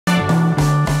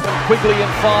Quigley in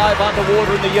 5,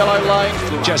 underwater in the yellow lane.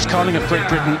 Jaz Carling of Great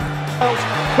Britain.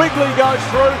 Quigley goes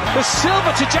through. The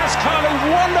silver to Jaz Carling.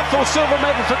 Wonderful silver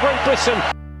medal for Great Britain.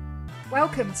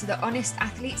 Welcome to the Honest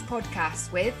Athletes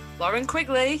podcast with Lauren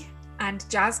Quigley and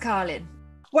Jaz Carling.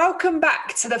 Welcome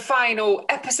back to the final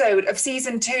episode of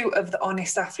season 2 of the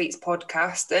Honest Athletes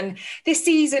podcast. And this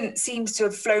season seems to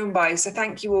have flown by, so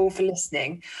thank you all for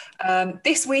listening.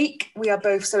 This week, we are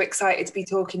both so excited to be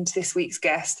talking to this week's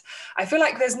guest. I feel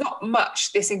like there's not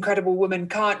much this incredible woman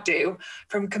can't do,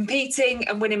 from competing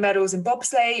and winning medals in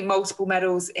bobsleigh, multiple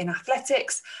medals in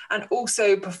athletics, and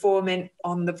also performing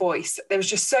on The Voice. There's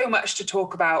just so much to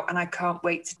talk about, and I can't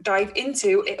wait to dive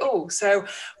into it all. So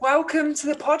welcome to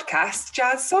the podcast,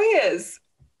 Jaz Sawyers.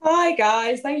 Hi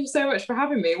guys, thank you so much for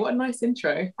having me. What a nice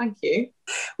intro. Thank you.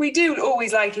 We do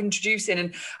always like introducing,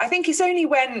 and I think it's only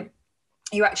when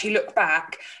you actually look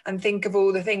back and think of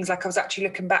all the things, like I was actually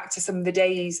looking back to some of the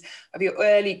days of your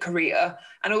early career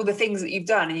and all the things that you've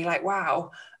done, and you're like, wow,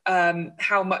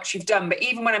 how much you've done. But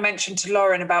even when I mentioned to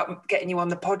Lauren about getting you on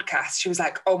the podcast, she was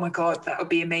like, oh my God, that would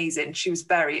be amazing. She was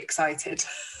very excited.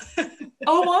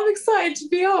 Oh, well, I'm excited to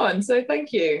be on, so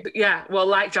thank you. Yeah, well,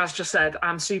 like Jaz just said,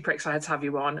 I'm super excited to have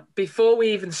you on. Before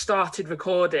we even started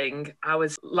recording, I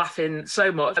was laughing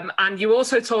so much. And you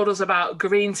also told us about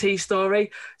green tea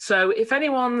story. So if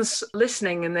anyone's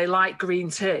listening and they like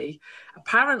green tea,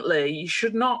 apparently you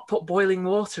should not put boiling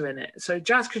water in it. So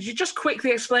Jaz, could you just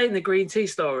quickly explain the green tea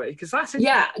story? Because that's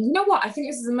Yeah, you know what? I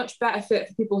think this is a much better fit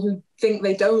for people who think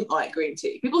they don't like green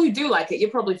tea. People who do like it,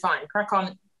 you're probably fine. Crack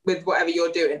on with whatever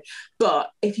you're doing. But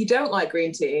if you don't like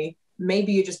green tea,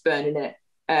 maybe you're just burning it.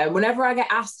 Whenever I get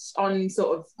asked on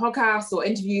sort of podcasts or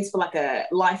interviews for like a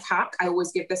life hack, I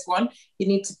always give this one. You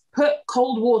need to put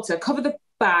cold water, cover the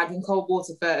bag in cold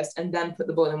water first, and then put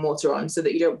the boiling water on so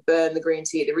that you don't burn the green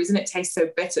tea. The reason it tastes so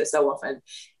bitter so often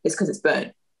is because it's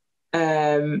burnt.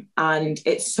 And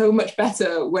it's so much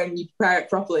better when you prepare it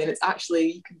properly, and it's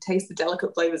actually, you can taste the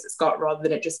delicate flavors it's got rather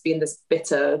than it just being this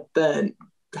bitter, burnt,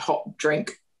 hot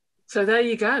drink. So there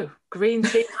you go. Green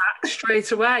tea hack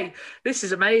straight away. This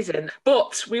is amazing.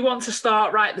 But we want to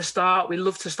start right at the start. We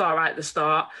love to start right at the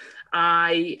start.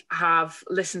 I have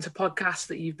listened to podcasts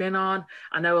that you've been on.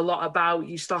 I know a lot about,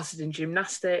 you started in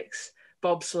gymnastics,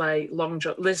 bobsleigh, long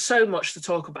jump. There's so much to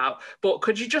talk about. But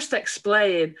could you just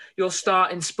explain your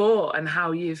start in sport and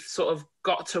how you've sort of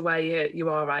got to where you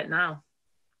are right now?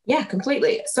 Yeah,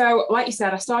 completely. So like you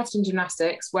said, I started in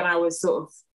gymnastics when I was sort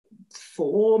of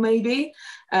 4 maybe.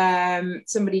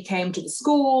 Somebody came to the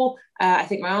school. I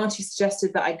think my auntie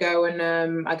suggested that I go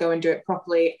and do it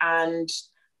properly, and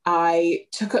I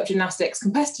took up gymnastics,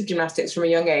 competitive gymnastics, from a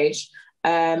young age.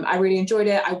 I really enjoyed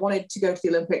it. I wanted to go to the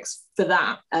Olympics for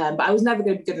that, but I was never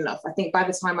going to be good enough. I think by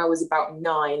the time I was about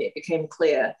 9, it became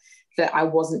clear that I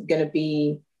wasn't going to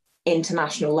be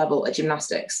international level at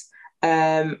gymnastics.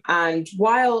 And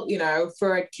while, you know,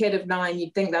 for a kid of 9,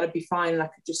 you'd think that'd be fine and I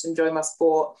could just enjoy my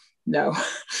sport. No,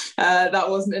 that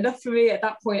wasn't enough for me. At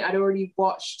that point, I'd already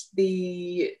watched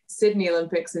the Sydney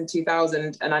Olympics in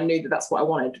 2000, and I knew that that's what I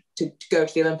wanted, to go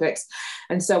to the Olympics.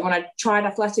 And so when I tried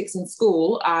athletics in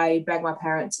school, I begged my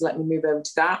parents to let me move over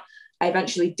to that. I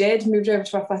eventually did, moved over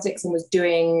to athletics and was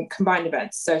doing combined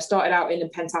events. So I started out in a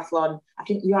pentathlon. I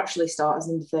think you actually start as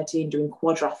under 13 doing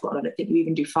quadrathlon. I don't think you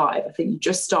even do 5. I think you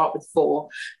just start with 4.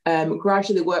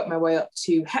 Gradually worked my way up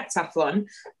to heptathlon,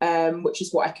 which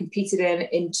is what I competed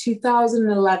in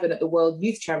 2011 at the World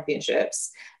Youth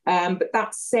Championships. But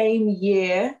that same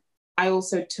year, I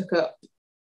also took up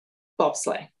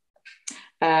bobsleigh.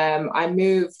 I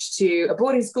moved to a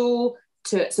boarding school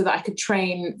so that I could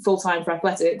train full-time for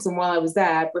athletics. And while I was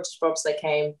there, British Bobsleigh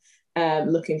came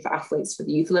looking for athletes for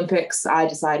the Youth Olympics. I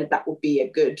decided that would be a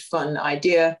good, fun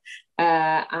idea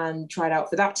and tried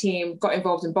out for that team, got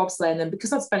involved in bobsleigh. And then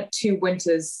because I'd spent 2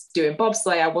 winters doing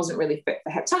bobsleigh, I wasn't really fit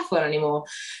for heptathlon anymore.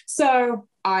 So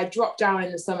I dropped down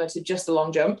in the summer to just a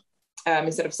long jump.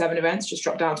 Instead of 7 events, just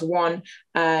dropped down to 1.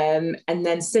 And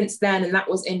then since then, and that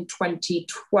was in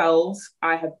 2012,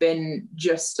 I have been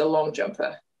just a long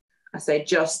jumper. I say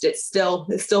just, it's still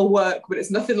work, but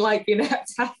it's nothing like being a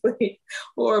heptathlete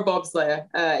or a bobslayer.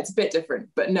 It's a bit different,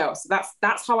 but no. So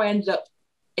that's how I ended up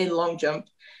in long jump.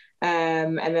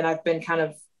 And then I've been kind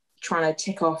of trying to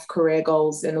tick off career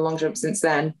goals in the long jump since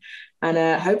then.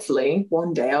 And hopefully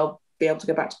one day I'll be able to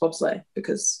go back to bobsleigh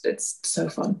because it's so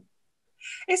fun.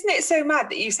 Isn't it so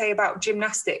mad that you say about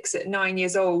gymnastics at 9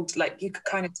 years old, like you could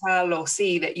kind of tell or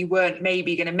see that you weren't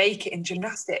maybe going to make it in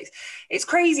gymnastics? It's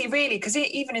crazy, really, because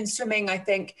even in swimming, I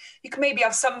think you can maybe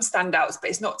have some standouts, but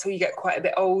it's not till you get quite a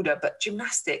bit older. But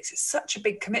gymnastics is such a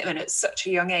big commitment at such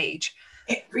a young age.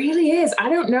 It really is. I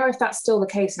don't know if that's still the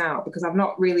case now, because I've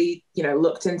not really,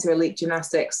 looked into elite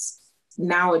gymnastics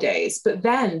nowadays. But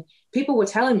then people were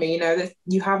telling me, that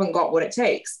you haven't got what it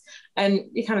takes. And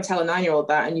you kind of tell a 9-year-old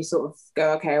that, and you sort of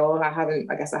go, okay, well,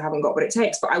 I guess I haven't got what it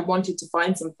takes. But I wanted to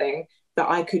find something that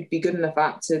I could be good enough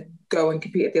at to go and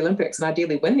compete at the Olympics and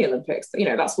ideally win the Olympics.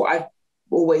 That's what I've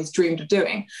always dreamed of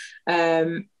doing.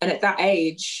 And at that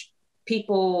age,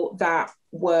 people that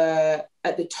were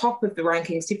at the top of the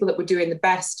rankings, people that were doing the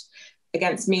best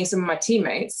against me, some of my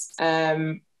teammates,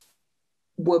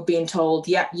 were being told,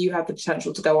 yeah, you have the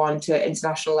potential to go on to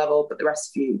international level, but the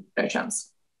rest of you, no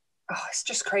chance. Oh, it's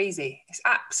just crazy. It's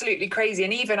absolutely crazy.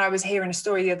 And even I was hearing a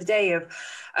story the other day of,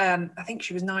 I think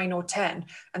she was 9 or 10,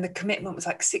 and the commitment was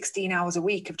like 16 hours a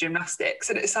week of gymnastics.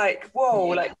 And it's like, whoa,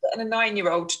 like getting a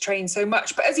 9-year-old to train so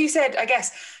much. But as you said, I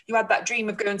guess you had that dream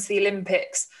of going to the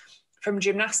Olympics from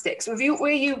gymnastics. Were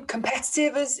you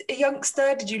competitive as a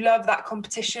youngster? Did you love that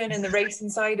competition and the racing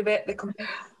side of it?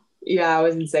 Yeah, I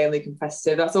was insanely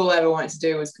competitive. That's all I ever wanted to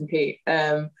do, was compete.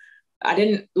 I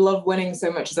didn't love winning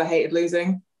so much as I hated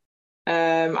losing.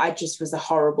 I just was a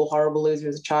horrible, horrible loser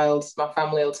as a child. My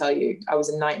family will tell you I was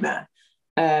a nightmare.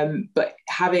 But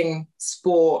having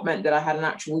sport meant that I had an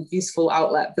actual useful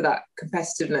outlet for that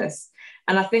competitiveness.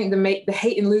 And I think the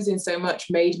hating losing so much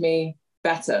made me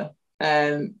better,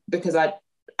 because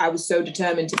I was so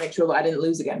determined to make sure that I didn't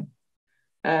lose again.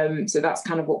 So that's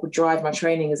kind of what would drive my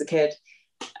training as a kid.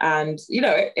 And,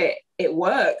 it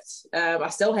worked. I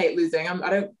still hate losing. I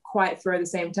don't quite throw the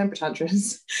same temper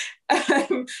tantrums, at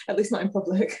least not in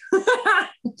public.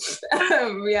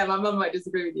 Yeah, my mum might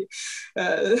disagree with you.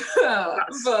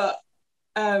 But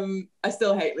I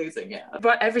still hate losing, yeah.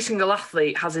 But every single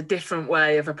athlete has a different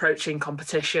way of approaching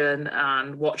competition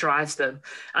and what drives them.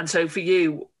 And so for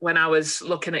you, when I was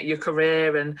looking at your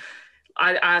career and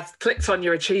I clicked on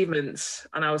your achievements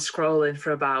and I was scrolling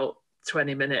for about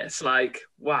 20 minutes, like,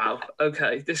 wow,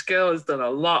 okay, this girl has done a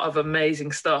lot of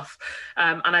amazing stuff.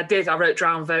 And I wrote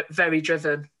down very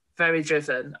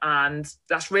driven, and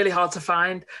that's really hard to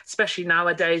find, especially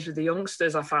nowadays with the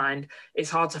youngsters. I find it's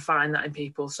hard to find that in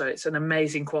people, so it's an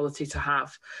amazing quality to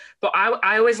have. But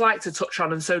I always like to touch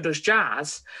on, and so does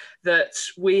Jaz, that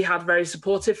we had very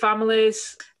supportive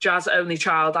families. Jaz, only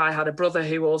child, I had a brother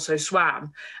who also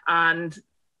swam, and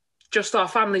just our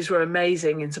families were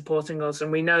amazing in supporting us,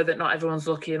 and we know that not everyone's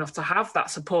lucky enough to have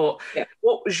that support. Yeah.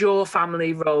 What was your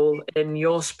family role in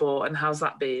your sport, and how's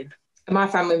that been? My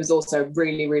family was also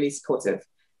really, really supportive.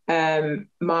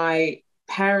 My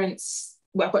parents,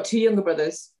 I've got 2 younger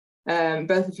brothers,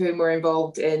 both of whom were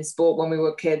involved in sport when we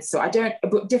were kids.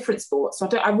 But different sports. So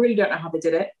I really don't know how they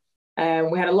did it.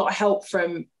 We had a lot of help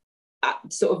from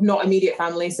sort of not immediate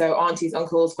family, so aunties,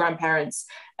 uncles, grandparents.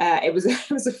 It was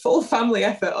a full family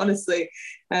effort, honestly.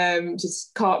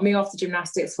 Just cart me off to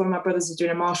gymnastics. One of my brothers was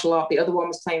doing a martial art, the other one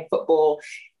was playing football.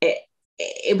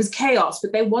 It was chaos,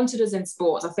 but they wanted us in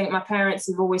sports. I think my parents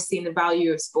have always seen the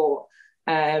value of sport,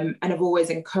 and have always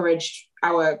encouraged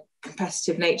our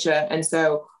competitive nature. And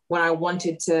so when I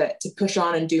wanted to push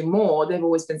on and do more, they've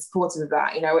always been supportive of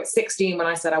that. At 16, when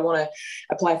I said I want to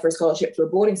apply for a scholarship to a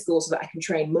boarding school so that I can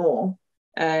train more,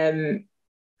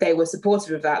 they were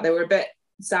supportive of that. They were a bit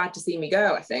sad to see me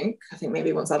go, I think.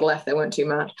 Maybe once I'd left, they weren't too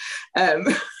mad.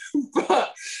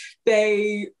 But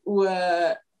they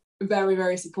were very,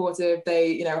 very supportive.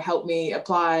 They, helped me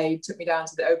apply, took me down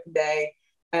to the open day.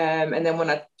 And then when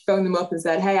I phoned them up and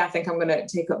said, hey, I think I'm going to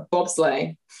take up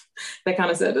bobsleigh, they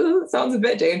kind of said, oh, it sounds a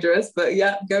bit dangerous, but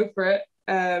yeah, go for it.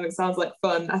 It sounds like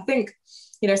fun. I think,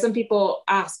 some people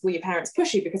ask, were your parents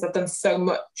pushy? Because I've done so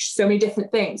many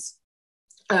different things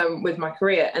with my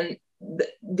career. And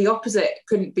the opposite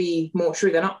couldn't be more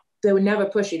true. They were never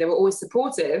pushy. They were always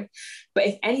supportive. But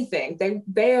if anything,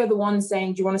 they are the ones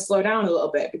saying, do you want to slow down a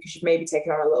little bit? Because you've maybe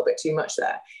taken on a little bit too much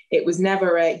there. It was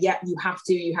never yeah, you have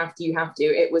to.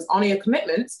 It was honor your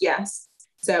commitments, yes.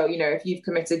 So, if you've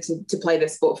committed to play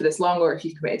this sport for this long, or if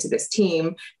you've committed to this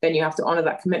team, then you have to honor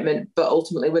that commitment. But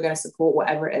ultimately, we're going to support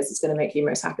whatever it is that's going to make you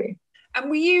most happy. And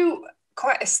were you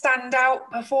quite a standout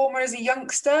performer as a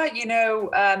youngster?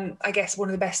 I guess one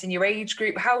of the best in your age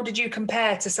group. How did you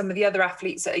compare to some of the other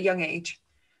athletes at a young age?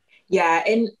 Yeah,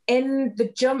 in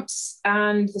the jumps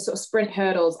and the sort of sprint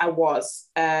hurdles, I was.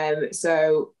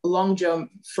 So long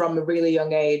jump from a really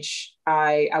young age,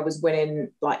 I was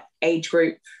winning like age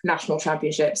group national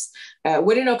championships.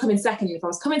 Winning or coming second. If I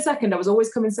was coming second, I was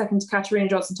always coming second to Katarina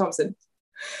Johnson-Thompson.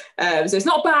 So it's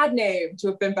not a bad name to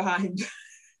have been behind.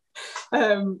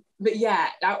 But yeah,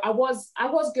 I was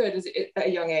good at a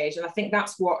young age, and I think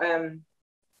that's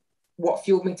what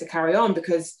fueled me to carry on,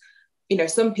 because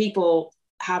some people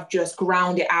have just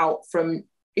ground it out from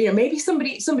maybe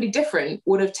somebody different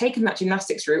would have taken that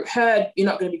gymnastics route, heard you're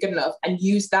not going to be good enough, and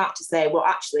used that to say, well,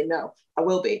 actually, no, I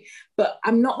will be. But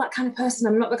I'm not that kind of person.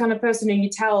 I'm not the kind of person who you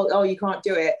tell, oh, you can't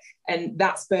do it, and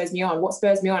that spurs me on. What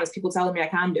spurs me on is people telling me I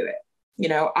can do it.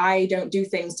 I don't do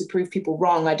things to prove people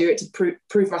wrong. I do it to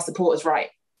prove my supporters right.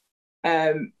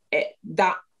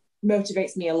 That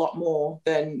motivates me a lot more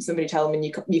than somebody telling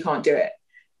me you can't do it.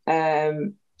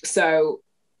 So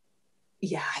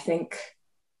yeah, I think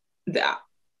that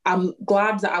I'm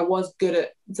glad that I was good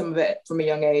at some of it from a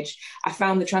young age. I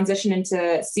found the transition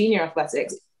into senior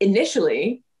athletics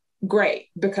initially great,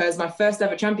 because my first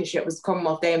ever championship was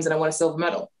Commonwealth Games and I won a silver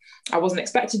medal. I wasn't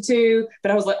expected to,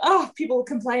 but I was like, oh, people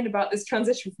complain about this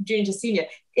transition from junior to senior.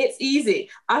 It's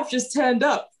easy. I've just turned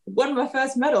up, won my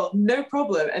first medal, no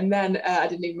problem. And then I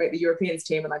didn't even make the Europeans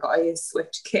team, and I got a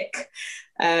swift kick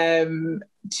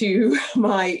to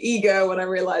my ego when I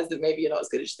realized that maybe you're not as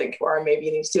good as you think you are, and maybe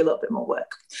you need to do a little bit more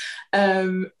work.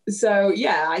 So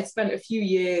yeah, I spent a few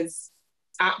years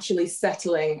actually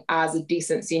settling as a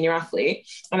decent senior athlete,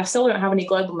 and I still don't have any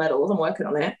global medals. I'm working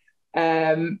on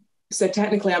it. So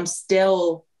technically I'm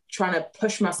still trying to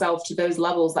push myself to those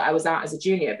levels that I was at as a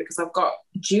junior, because I've got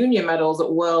junior medals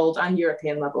at world and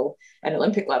European level and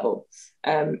Olympic level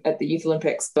at the Youth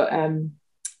Olympics, but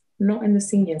not in the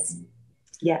seniors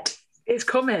yet. It's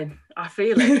coming. I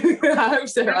feel it. I hope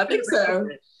so. I think so.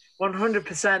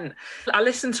 100%. I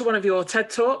listened to one of your TED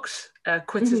Talks,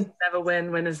 Quitters Never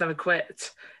Win, Winners Never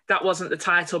Quit. That wasn't the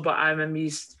title, but I remember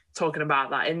you talking about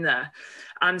that in there.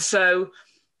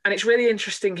 And it's really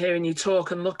interesting hearing you talk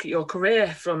and look at your career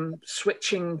from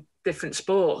switching different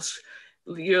sports.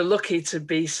 You're lucky to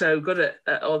be so good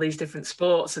at all these different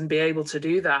sports and be able to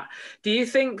do that. Do you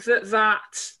think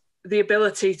that the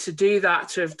ability to do that,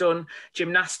 to have done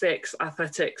gymnastics,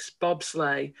 athletics,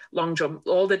 bobsleigh, long jump,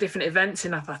 all the different events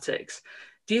in athletics,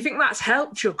 do you think that's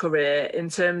helped your career in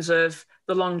terms of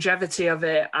the longevity of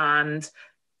it and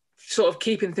sort of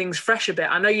keeping things fresh a bit?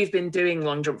 I know you've been doing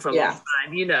long jump for a long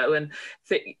time, and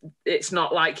it's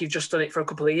not like you've just done it for a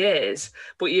couple of years,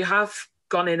 but you have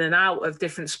gone in and out of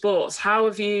different sports. How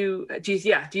have you, do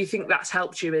you think that's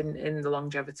helped you in the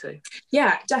longevity?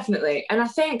 Yeah, definitely. And I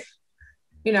think,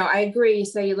 I agree. You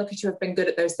say you're lucky to have been good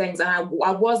at those things. And I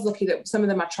was lucky that some of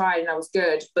them I tried and I was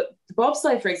good. But the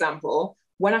bobsleigh, for example,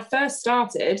 when I first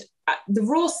started, the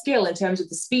raw skill in terms of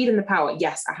the speed and the power,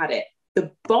 yes, I had it.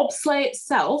 The bobsleigh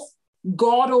itself,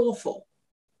 god awful.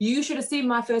 You should have seen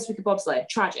my first week of bobsleigh.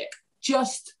 Tragic,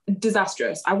 just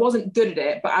disastrous. I wasn't good at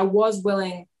it, but I was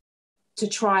willing to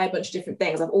try a bunch of different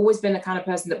things. I've always been the kind of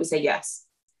person that would say yes.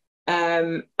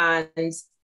 And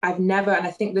I've never, and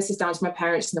I think this is down to my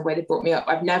parents and the way they brought me up,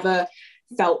 I've never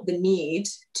felt the need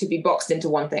to be boxed into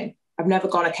one thing. I've never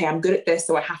gone, okay, I'm good at this,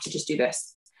 so I have to just do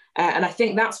this. And I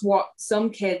think that's what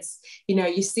some kids,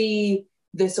 you see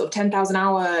the sort of 10,000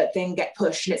 hour thing get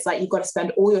pushed, and it's like, you've got to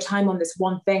spend all your time on this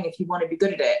one thing if you want to be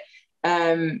good at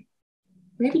it.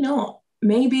 Maybe not.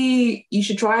 Maybe you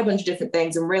should try a bunch of different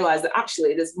things and realize that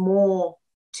actually there's more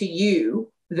to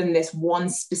you than this one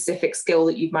specific skill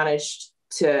that you've managed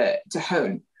to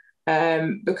hone.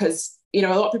 Because, a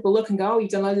lot of people look and go, oh, you've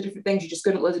done loads of different things, you're just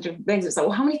good at loads of different things. It's like,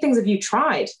 well, how many things have you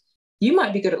tried? You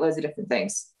might be good at loads of different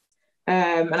things.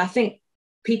 And I think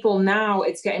people now,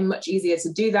 it's getting much easier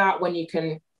to do that when you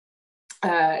can,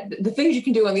 the things you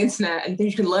can do on the internet and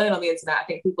things you can learn on the internet. I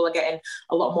think people are getting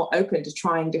a lot more open to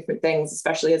trying different things,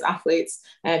 especially as athletes.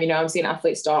 I'm seeing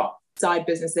athletes start side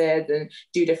businesses and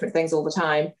do different things all the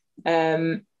time.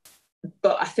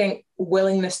 But I think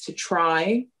willingness to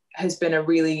try has been a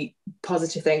really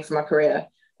positive thing for my career.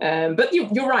 But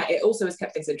you're right, it also has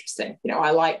kept things interesting.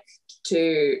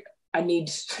 I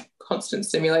need constant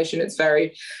stimulation. It's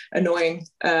very annoying.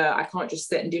 I can't just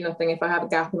sit and do nothing. If I have a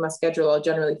gap in my schedule, I'll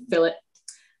generally fill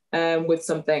it with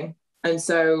something. And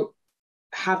so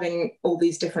having all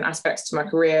these different aspects to my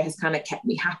career has kind of kept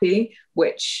me happy,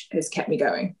 which has kept me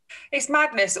going. It's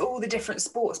madness, all the different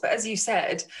sports. But as you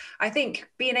said, I think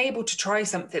being able to try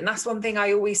something, that's one thing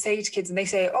I always say to kids, and they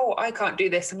say, oh, I can't do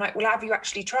this. I'm like, well, have you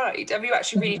actually tried? Have you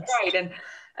actually really tried?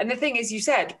 And the thing is, you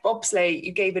said bobsleigh,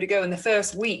 you gave it a go, and the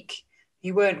first week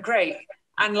you weren't great.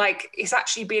 And it's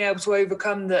actually being able to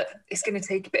overcome that. It's going to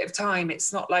take a bit of time.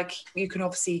 It's not like you can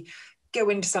obviously go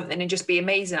into something and just be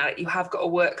amazing at it. You have got to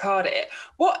work hard at it.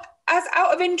 As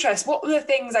out of interest, what were the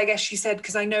things, I guess you said,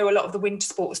 because I know a lot of the winter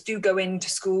sports do go into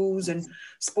schools and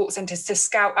sports centres to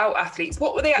scout out athletes.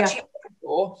 What were they actually looking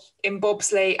for in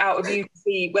bobsleigh out of you to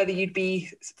see whether you'd be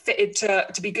fitted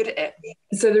to be good at it?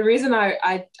 So the reason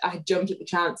I jumped at the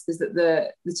chance is that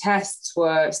the tests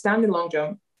were standing long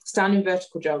jump, standing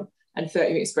vertical jump, and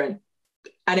 30-metre sprint.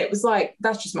 And it was like,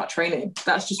 that's just my training.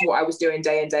 That's just what I was doing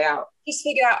day in, day out. Just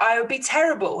figured out I would be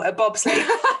terrible at bobsleigh.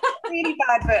 Really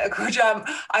bad vertical jump.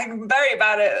 I'm very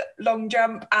bad at long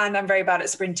jump, and I'm very bad at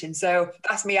sprinting. So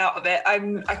that's me out of it.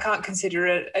 I can't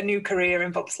consider a new career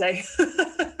in bobsleigh. But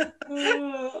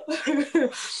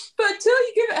until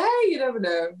you give it, hey, you never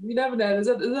know. You never know. There's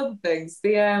other things.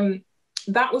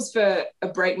 That was for a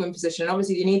brakeman position. And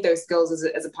obviously you need those skills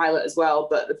as a pilot as well,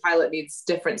 but the pilot needs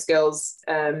different skills.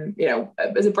 As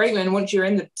a brakeman, once you're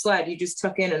in the sled, you just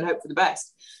tuck in and hope for the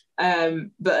best.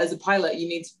 But as a pilot, you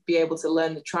need to be able to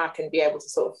learn the track and be able to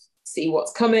sort of see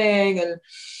what's coming and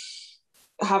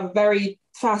have very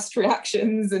fast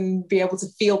reactions and be able to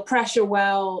feel pressure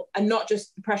well, and not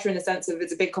just pressure in the sense of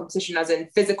it's a big competition, as in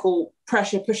physical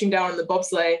pressure pushing down on the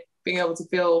bobsleigh, being able to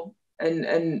feel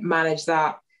and manage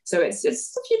that. So it's a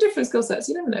few different skill sets.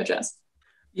 You never know, Jaz.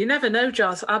 You never know,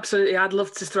 Jaz. Absolutely. I'd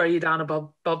love to throw you down a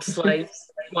bobsleigh,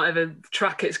 whatever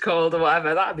track it's called or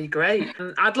whatever. That'd be great.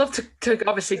 And I'd love to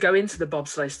obviously go into the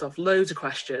bobsleigh stuff. Loads of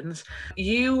questions.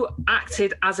 You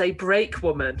acted as a brake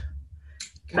woman.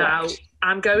 Correct.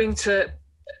 Now,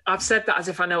 I've said that as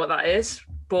if I know what that is,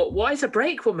 but what is a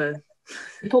brake woman?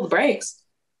 You pull the brakes.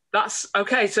 That's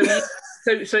okay. So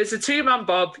it's a two-man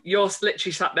bob. You're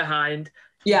literally sat behind.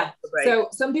 Yeah. So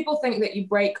some people think that you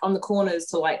brake on the corners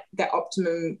to like get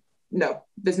optimum. No,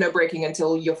 there's no braking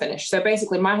until you're finished. So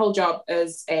basically my whole job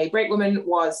as a brake woman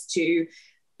was to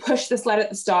push the sled at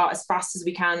the start as fast as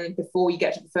we can before you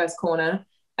get to the first corner.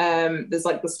 There's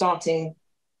like the starting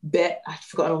bit. I've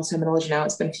forgotten all the terminology now.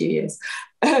 It's been a few years.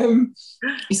 You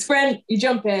sprint, you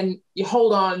jump in, you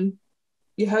hold on,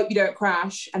 you hope you don't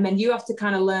crash. And then you have to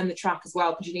kind of learn the track as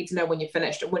well, because you need to know when you're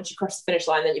finished. And once you cross the finish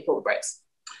line, then you pull the brakes.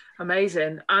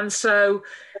 Amazing. And so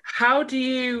how do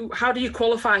you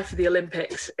qualify for the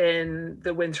Olympics in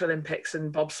the Winter Olympics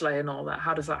and bobsleigh and all that?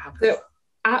 How does that happen? So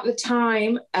at the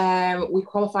time, we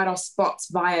qualified our spots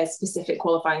via specific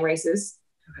qualifying races.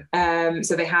 Okay.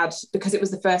 So they had, because it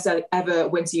was the first ever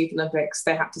Winter Youth Olympics,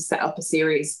 they had to set up a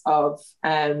series of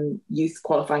youth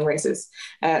qualifying races.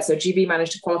 So GB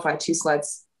managed to qualify 2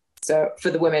 sleds. So for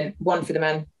the women, 1 for the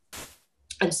men.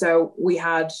 And so we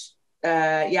had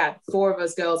 4 of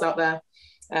us girls out there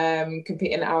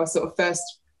competing in our sort of first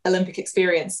Olympic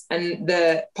experience. And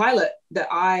the pilot that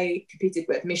I competed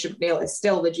with, Misha McNeil, is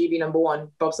still the GB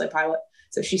 #1 bobsleigh pilot.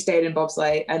 So she stayed in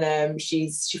bobsleigh, and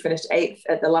she finished 8th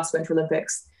at the last Winter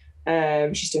Olympics.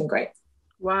 She's doing great.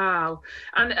 Wow.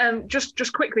 And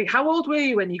just quickly, how old were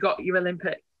you when you got your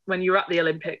when you were at the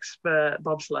Olympics for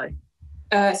bobsleigh?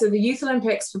 So the Youth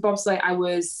Olympics for bobsleigh, I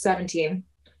was 17.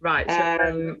 Right.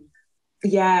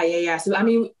 Yeah. So, I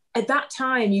mean, at that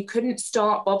time, you couldn't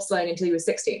start bobsleighing until you were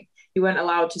 16. You weren't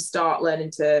allowed to start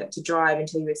learning to drive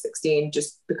until you were 16,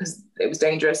 just because it was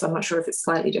dangerous. I'm not sure if it's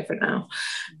slightly different now.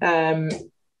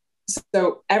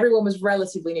 So everyone was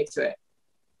relatively new to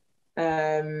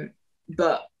it.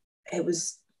 But it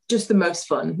was just the most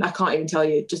fun. I can't even tell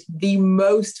you, just the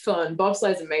most fun.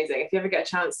 Bobsleigh is amazing. If you ever get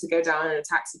a chance to go down in a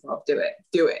taxi bob, do it.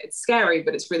 It's scary,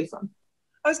 but it's really fun.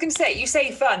 I was going to say, you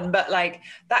say fun, but like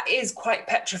that is quite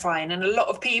petrifying. And a lot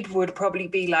of people would probably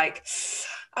be like,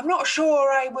 I'm not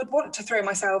sure I would want to throw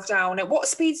myself down. At what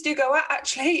speeds do you go at,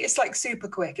 actually? It's like super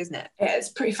quick, isn't it? Yeah, it's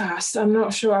pretty fast. I'm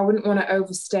not sure. I wouldn't want to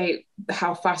overstate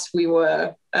how fast we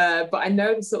were. But I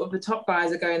know the top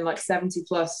guys are going like 70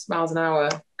 plus miles an hour.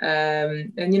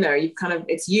 And,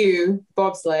 it's you,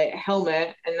 bobsleigh, a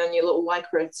helmet, and then your little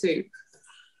Lycra too.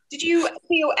 Did you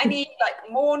feel any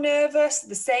more nervous,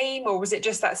 the same, or was it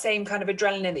just that same kind of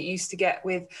adrenaline that you used to get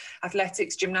with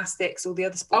athletics, gymnastics, all the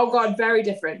other sports? Oh God, very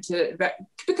different.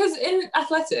 Because in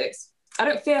athletics, I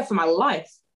don't fear for my life.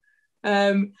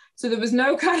 So there was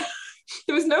no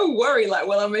worry like,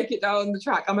 will I make it down the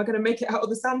track? Am I going to make it out of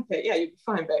the sandpit? Yeah, you'd be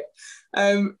fine,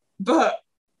 babe. But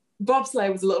bobsleigh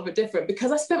was a little bit different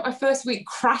because I spent my first week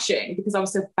crashing because I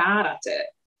was so bad at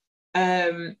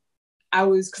it.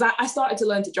 I started to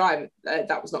learn to drive.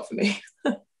 That was not for me.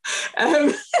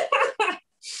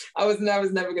 I was never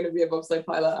going to be a bobsleigh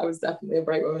pilot. I was definitely a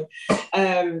brake woman.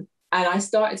 And I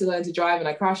started to learn to drive, and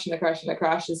I crashed.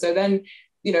 And so then,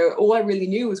 all I really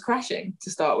knew was crashing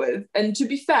to start with. And to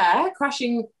be fair,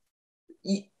 crashing,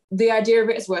 the idea of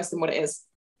it is worse than what it is,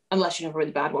 unless you have a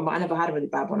really bad one. But I never had a really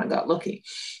bad one. I got lucky.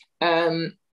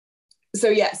 So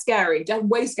yeah, scary,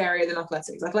 way scarier than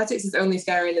athletics. Athletics is only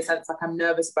scary in the sense I'm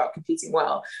nervous about competing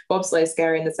well. Bobsleigh is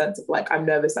scary in the sense of I'm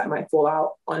nervous that I might fall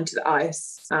out onto the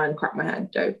ice and crack my head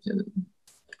open.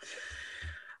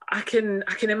 I can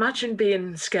imagine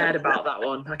being scared about that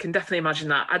one. I can definitely imagine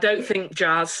that. I don't think,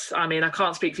 Jaz, I mean, I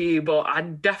can't speak for you, but I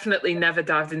definitely never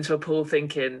dived into a pool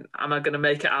thinking, am I going to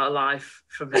make it out alive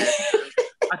from here?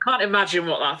 I can't imagine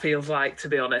what that feels like, to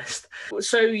be honest.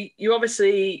 So you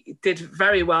obviously did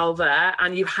very well there,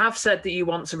 and you have said that you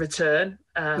want to return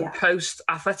post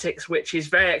athletics, which is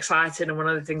very exciting and one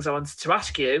of the things I wanted to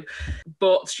ask you.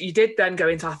 But you did then go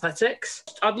into athletics.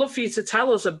 I'd love for you to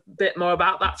tell us a bit more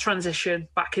about that transition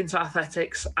back into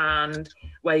athletics and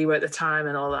where you were at the time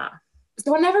and all that.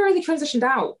 So I never really transitioned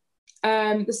out.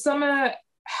 The summer,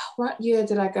 what year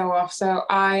did I go off? So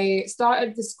I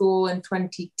started the school in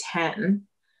 2010.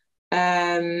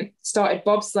 Started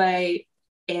bobsleigh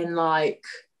in like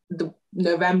the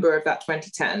November of that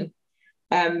 2010.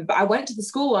 But I went to the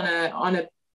school on a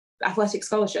athletic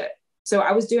scholarship. So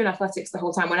I was doing athletics the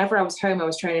whole time. Whenever I was home, I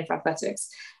was training for athletics.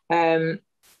 And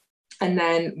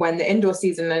then when the indoor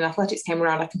season in athletics came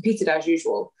around, I competed as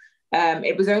usual.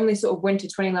 It was only sort of winter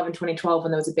 2011, 2012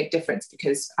 when there was a big difference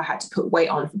because I had to put weight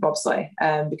on for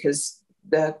bobsleigh because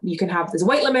there's a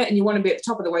weight limit and you want to be at the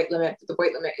top of the weight limit, but the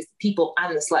weight limit is the people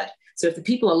and the sled. So if the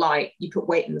people are light, you put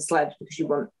weight in the sled because you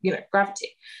want,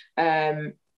 gravity.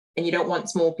 And you don't want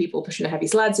small people pushing a heavy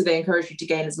sled, so they encourage you to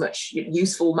gain as much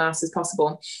useful mass as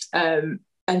possible. And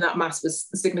that mass was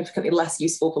significantly less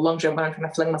useful for long jump when I'm trying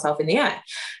to fling myself in the air.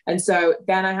 And so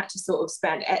then I had to sort of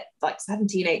spend at like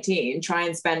 17, 18, try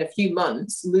and spend a few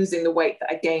months losing the weight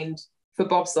that I gained for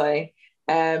bobsleigh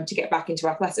to get back into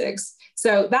athletics.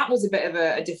 So that was a bit of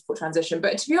a difficult transition.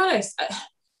 But to be honest,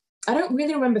 I don't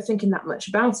really remember thinking that much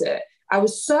about it. I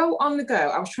was so on the go.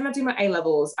 I was trying to do my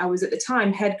A-levels. I was at the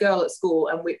time head girl at school,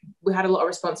 and we had a lot of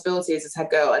responsibilities as head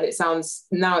girl. And it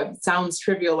sounds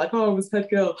trivial, like, oh, I was head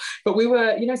girl. But we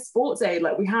were, sports aid.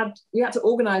 Like we had to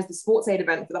organize the sports aid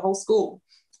event for the whole school.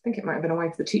 I think it might have been a way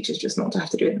for the teachers just not to have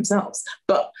to do it themselves.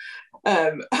 But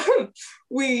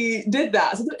we did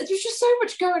that. So there was just so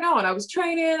much going on. I was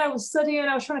training, I was studying,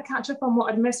 I was trying to catch up on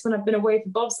what I'd missed when I'd been away for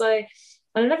bobsleigh.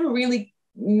 And I never really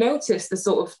noticed the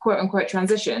sort of quote unquote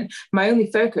transition. My only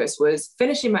focus was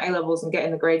finishing my A-levels and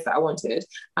getting the grades that I wanted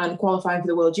and qualifying for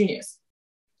the World Juniors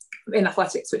in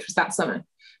athletics, which was that summer.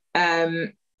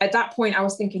 At that point, I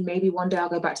was thinking maybe one day I'll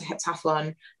go back to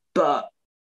heptathlon, but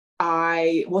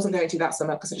I wasn't going to that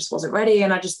summer because I just wasn't ready.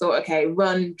 And I just thought, okay,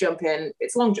 run, jump in.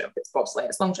 It's long jump, it's bobsleigh,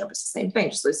 it's long jump, it's the same thing.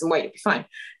 Just lose some weight, it'll be fine.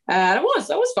 And I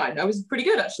was fine. I was pretty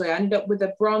good, actually. I ended up with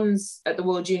a bronze at the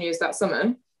World Juniors that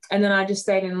summer. And then I just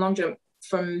stayed in long jump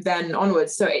from then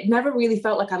onwards. So it never really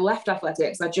felt like I left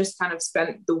athletics. I just kind of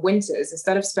spent the winters,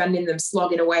 instead of spending them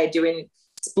slogging away doing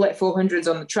split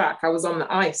 400s on the track, I was on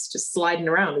the ice just sliding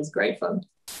around. It was great fun.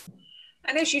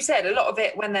 And as you said, a lot of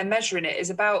it when they're measuring it is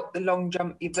about the long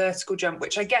jump, your vertical jump,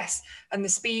 which I guess, and the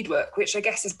speed work, which I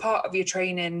guess is part of your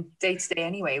training day to day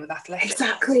anyway with athletics.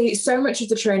 Exactly. So much of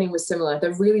the training was similar.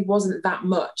 There really wasn't that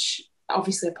much,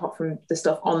 obviously, apart from the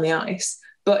stuff on the ice.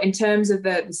 But in terms of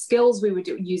the skills we were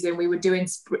using, we were doing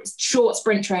short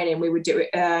sprint training. We would do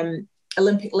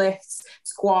Olympic lifts,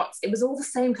 squats. It was all the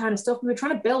same kind of stuff. We were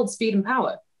trying to build speed and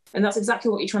power. And that's exactly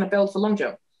what you're trying to build for long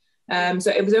jump. So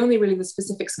it was only really the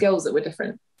specific skills that were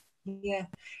different. Yeah.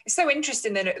 It's so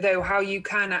interesting then, though, how you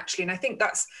can actually, and I think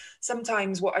that's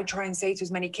sometimes what I try and say to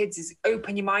as many kids is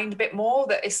open your mind a bit more,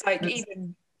 that it's like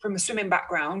even from a swimming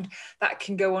background, that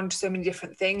can go on to so many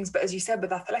different things. But as you said,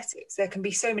 with athletics, there can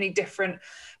be so many different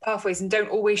pathways, and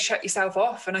don't always shut yourself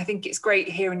off. And I think it's great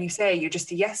hearing you say you just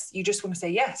want to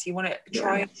say yes. You want to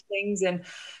try things and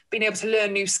being able to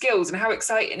learn new skills. And how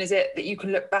exciting is it that you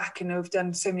can look back and have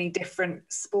done so many different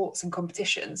sports and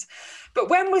competitions. But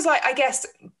when was, like, I guess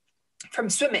from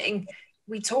swimming,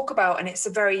 we talk about, and it's a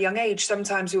very young age,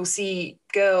 sometimes you'll see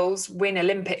girls win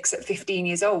Olympics at 15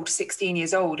 years old, 16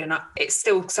 years old. And it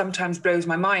still sometimes blows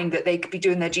my mind that they could be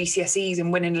doing their GCSEs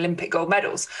and winning Olympic gold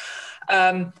medals.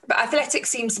 But athletics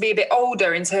seems to be a bit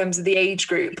older in terms of the age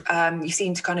group. You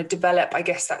seem to kind of develop, I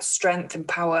guess, that strength and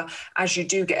power as you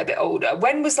do get a bit older.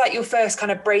 When was like your first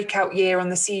kind of breakout year on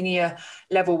the senior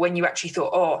level when you actually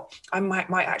thought, oh, I might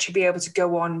actually be able to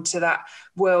go on to that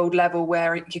world level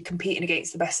where you're competing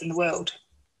against the best in the world?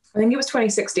 I think it was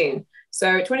 2016.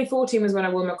 So 2014 was when I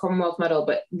won my Commonwealth medal,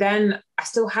 but then I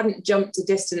still hadn't jumped a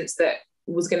distance that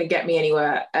was going to get me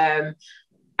anywhere.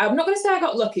 I'm not going to say I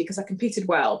got lucky because I competed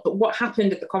well, but what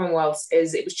happened at the Commonwealths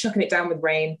is it was chucking it down with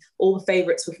rain. All the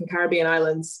favourites were from Caribbean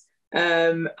islands,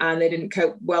 and they didn't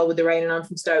cope well with the rain, and I'm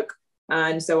from Stoke.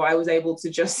 And so I was able to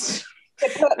just...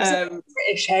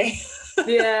 British, hey?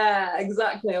 Yeah,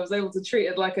 exactly. I was able to treat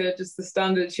it like just the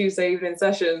standard Tuesday evening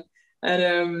session,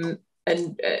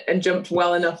 and jumped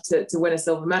well enough to win a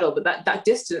silver medal. But that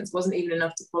distance wasn't even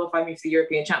enough to qualify me for the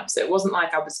European Champs. So it wasn't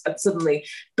like I'd suddenly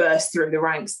burst through the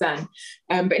ranks then.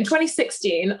 But in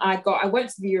 2016, I went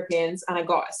to the Europeans and I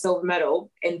got a silver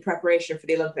medal in preparation for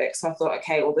the Olympics. So I thought,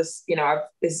 okay, well, this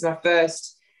is my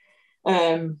first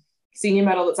senior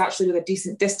medal that's actually with a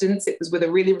decent distance. It was with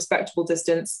a really respectable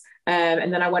distance.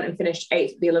 And then I went and finished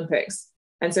 8th at the Olympics.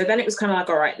 And so then it was kind of like,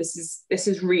 all right, this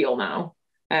is real now.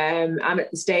 I'm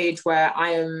at the stage where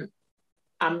I'm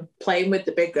playing with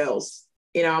the big girls.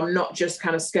 You know, I'm not just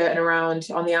kind of skirting around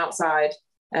on the outside.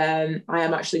 I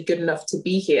am actually good enough to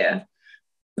be here.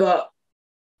 But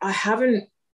I haven't,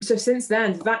 so since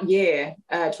then, that year,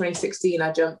 2016,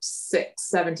 I jumped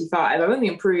 675. I've only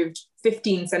improved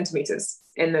 15 centimeters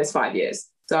in those 5 years.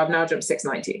 So I've now jumped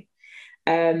 690.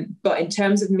 But in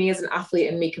terms of me as an athlete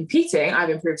and me competing, I've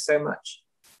improved so much.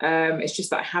 It's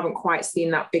just that I haven't quite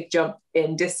seen that big jump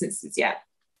in distances yet,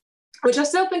 which I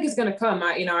still think is going to come.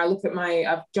 I look at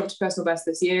I've jumped personal best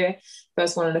this year,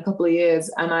 first one in a couple of years.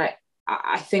 And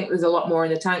I think there's a lot more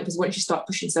in the tank, because once you start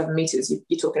pushing 7 meters,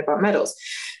 you're talking about medals.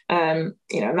 And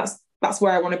that's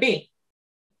where I want to be.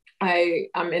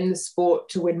 I'm in the sport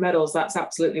to win medals. That's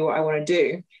absolutely what I want to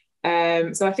do.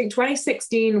 So I think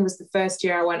 2016 was the first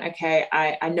year I went, okay,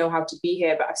 I know how to be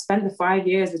here, but I've spent the 5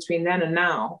 years between then and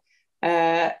now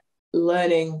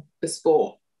learning the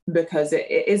sport, because it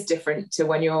is different to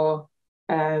when you're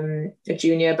a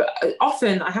junior. But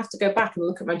often I have to go back and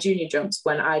look at my junior jumps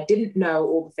when I didn't know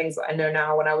all the things that I know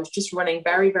now, when I was just running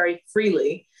very, very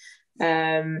freely.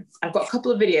 I've got a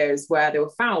couple of videos where there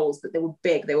were fouls, but they were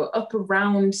big. They were up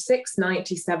around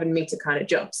 697 meter kind of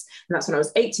jumps. And that's when I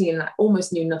was 18 and I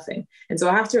almost knew nothing. And so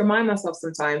I have to remind myself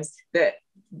sometimes that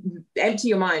empty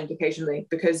your mind occasionally,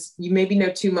 because you maybe know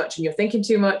too much and you're thinking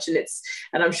too much.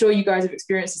 And I'm sure you guys have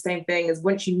experienced the same thing, as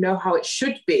once you know how it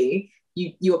should be,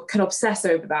 you can obsess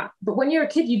over that. But when you're a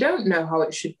kid, you don't know how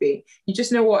it should be. You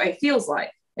just know what it feels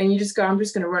like. And you just go, I'm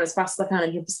just going to run as fast as I can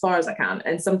and jump as far as I can.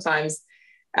 And sometimes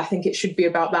I think it should be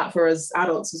about that for us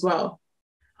adults as well.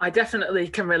 I definitely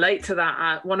can relate to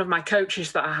that. One of my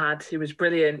coaches that I had, who was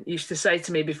brilliant, used to say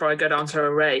to me before I go down to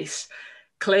a race,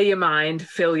 clear your mind,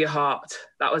 fill your heart.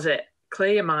 That was it.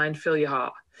 Clear your mind, fill your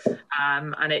heart.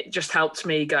 And it just helped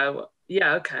me go,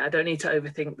 yeah, okay, I don't need to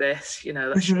overthink this.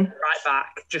 Let's just go right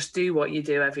back. Just do what you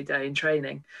do every day in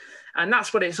training. And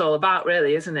that's what it's all about,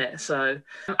 really, isn't it? So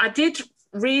I did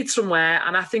read somewhere,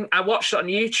 and I think I watched it on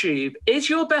YouTube. Is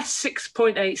your best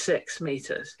 6.86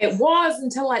 meters? It was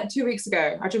until like 2 weeks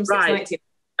ago. I jumped 690.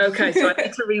 Okay, so I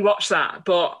need to rewatch that.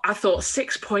 But I thought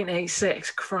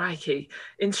 6.86, crikey.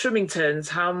 In swimming terms,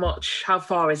 how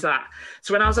far is that?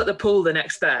 So when I was at the pool the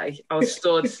next day, I was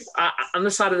stood on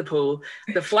the side of the pool.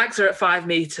 The flags are at 5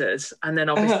 meters, and then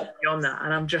obviously beyond that.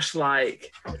 And I'm just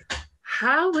like,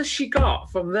 how has she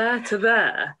got from there to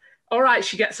there? All right,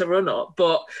 she gets a run up,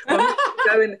 but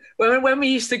when we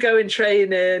used to go and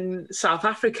train in South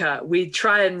Africa, we'd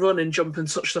try and run and jump and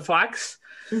touch the flags.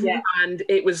 Yeah. And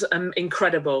it was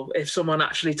incredible if someone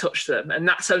actually touched them. And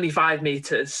that's only 5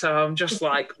 meters. So I'm just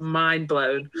like mind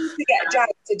blown. To get Jaz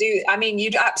to do, I mean,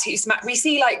 you'd absolutely smack. We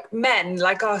see like men,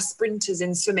 like our sprinters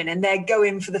in swimming, and they're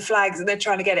going for the flags and they're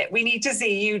trying to get it. We need to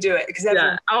see you do it, because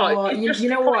everyone... you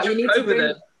know what? You need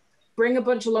to bring a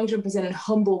bunch of long jumpers in and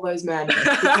humble those men,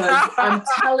 because I'm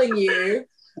telling you,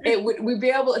 we'd be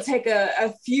able to take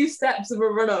a few steps of a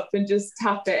run up and just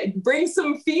tap it. Bring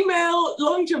some female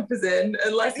long jumpers in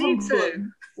and let's have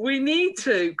fun. We need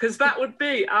to, because that would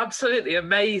be absolutely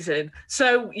amazing.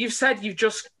 So you've said you've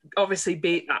just obviously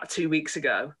beat that 2 weeks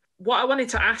ago. What I wanted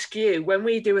to ask you, when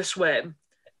we do a swim,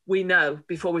 we know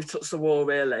before we've touched the wall,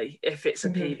 really, if it's a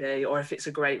PB or if it's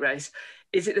a great race.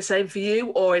 Is it the same for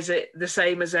you, or is it the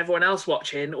same as everyone else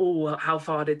watching? Oh, how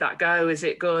far did that go? Is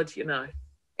it good?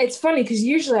 It's funny, because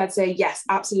usually I'd say, yes,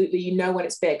 absolutely, when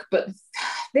it's big. But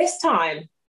this time,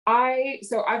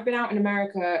 I've been out in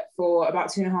America for about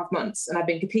 2.5 months, and I've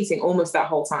been competing almost that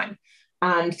whole time.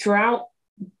 And throughout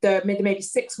the maybe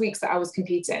 6 weeks that I was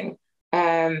competing,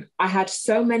 I had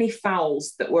so many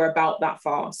fouls that were about that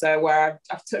far. So where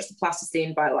I've touched the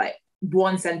plasticine by like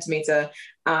 1 centimeter,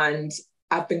 and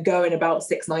I've been going about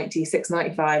 690,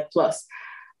 695 plus.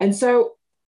 And so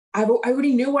I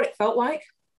already knew what it felt like.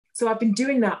 So I've been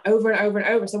doing that over and over and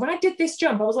over. So when I did this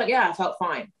jump, I was like, yeah, I felt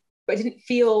fine. But it didn't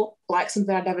feel like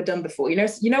something I'd ever done before.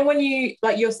 When you,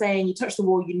 like you're saying, you touch the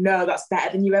wall, that's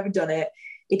better than you've ever done it.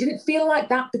 It didn't feel like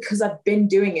that because I've been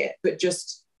doing it, but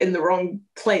just in the wrong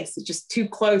place. It's just too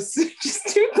close, to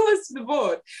the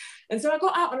board. And so I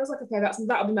got out and I was like, okay,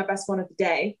 that'll be my best one of the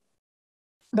day.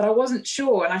 But I wasn't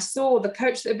sure. And I saw the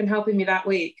coach that had been helping me that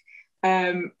week,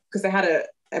 because they had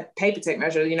a paper tape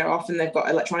measure. Often they've got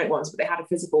electronic ones, but they had a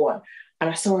physical one. And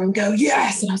I saw him go,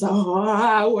 yes. And I was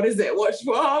like, what is it? What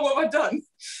have I done?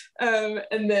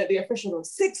 And the official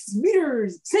goes, 6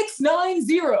 meters,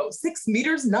 690, 6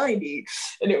 meters 90.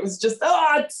 And it was just,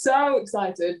 I'm so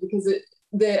excited, because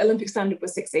the Olympic standard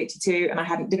was 682 and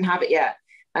I didn't have it yet.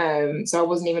 So I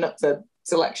wasn't even up for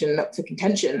selection, up for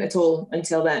contention at all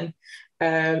until then.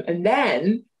 And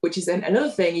then, which is another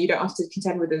thing you don't have to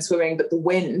contend with in swimming, but the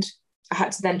wind, I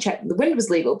had to then check the wind was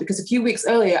legal, because a few weeks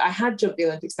earlier I had jumped the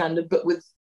Olympic standard, but with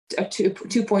a 2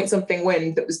 something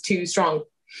wind that was too strong.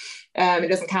 It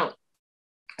doesn't count.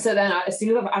 So then as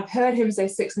soon as I've heard him say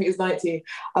 6 meters 90,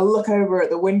 I look over at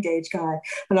the wind gauge guy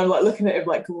and I'm like looking at him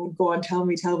like, go on, tell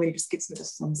me. He just gives me the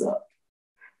thumbs up.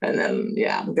 And then,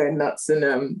 yeah, I'm going nuts.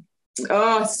 And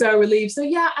so relieved. So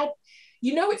yeah,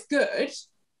 it's good.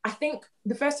 I think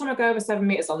the first time I go over 7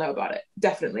 meters, I'll know about it.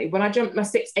 Definitely. When I jumped my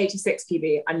 686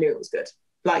 PB, I knew it was good.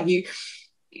 Like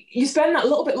you spend that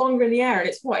little bit longer in the air and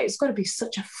it's got to be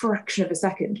such a fraction of a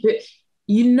second. But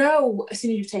as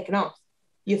soon as you've taken off,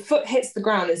 your foot hits the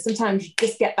ground and sometimes you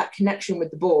just get that connection with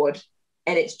the board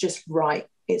and it's just right.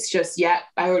 It's just, yeah,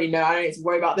 I already know. I don't need to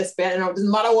worry about this bit and it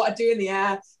doesn't matter what I do in the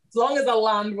air. As long as I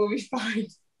land, we'll be fine.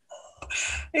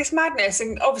 It's madness.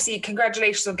 And obviously,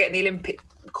 congratulations on getting the Olympic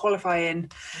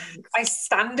qualifying. My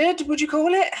standard, would you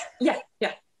call it? Yeah.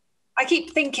 I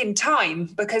keep thinking time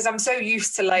because I'm so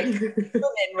used to like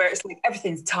swimming where it's like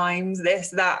everything's times, this,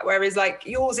 that, whereas like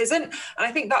yours isn't. And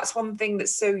I think that's one thing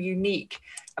that's so unique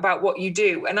about what you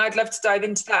do. And I'd love to dive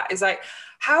into that, is like,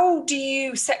 how do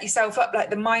you set yourself up, like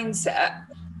the mindset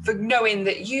for knowing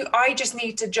that I just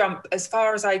need to jump as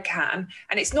far as I can.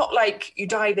 And it's not like you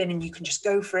dive in and you can just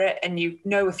go for it. And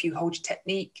if you hold your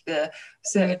technique, the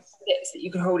certain bits that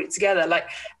you can hold it together, like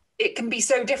it can be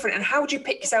so different. And how do you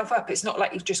pick yourself up? It's not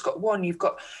like you've just got one, you've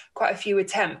got quite a few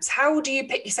attempts. How do you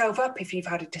pick yourself up if you've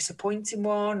had a disappointing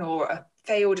one or a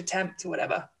failed attempt or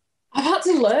whatever? I've had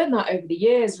to learn that over the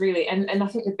years, really. And I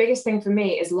think the biggest thing for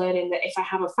me is learning that if I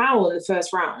have a foul in the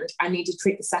first round, I need to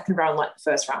treat the second round like the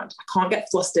first round. I can't get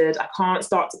flustered. I can't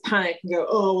start to panic and go,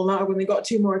 oh, well, now I've only got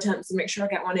 2 more attempts and make sure I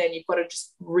get one in. You've got to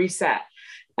just reset.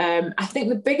 I think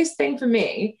the biggest thing for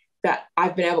me that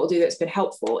I've been able to do that's been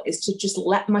helpful is to just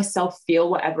let myself feel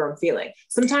whatever I'm feeling.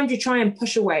 Sometimes you try and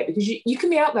push away because you can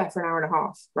be out there for an hour and a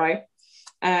half, right?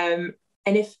 And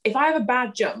if I have a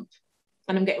bad jump,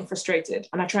 and I'm getting frustrated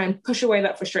and I try and push away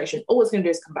that frustration, all it's going to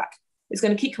do is come back. It's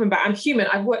going to keep coming back. I'm human.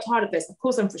 I've worked hard at this. Of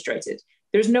course I'm frustrated.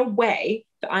 There's no way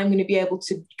that I'm going to be able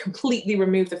to completely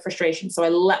remove the frustration. So I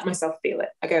let myself feel it.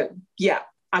 I go, yeah,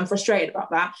 I'm frustrated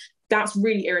about that. That's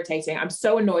really irritating. I'm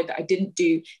so annoyed that I didn't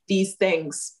do these 3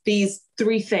 things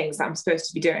that I'm supposed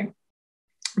to be doing.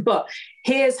 But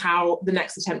here's how the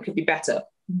next attempt could be better.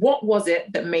 What was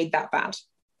it that made that bad?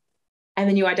 And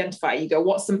then you identify, you go,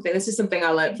 this is something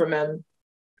I learned from a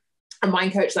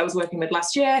mind coach that I was working with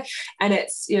last year. And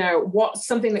it's, what's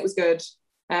something that was good,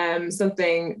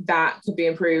 something that could be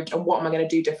improved, and what am I going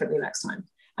to do differently next time?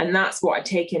 And that's what I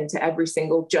take into every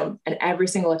single jump and every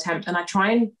single attempt. And I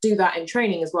try and do that in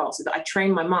training as well, so that I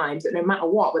train my mind that no matter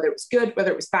what, whether it was good,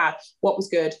 whether it was bad, what was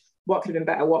good, what could have been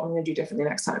better, what I'm going to do differently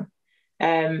next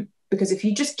time. Because if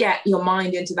you just get your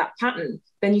mind into that pattern,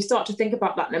 then you start to think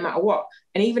about that no matter what.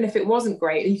 And even if it wasn't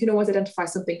great, you can always identify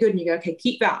something good and you go, okay,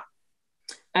 keep that.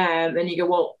 Then you go,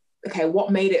 well, okay,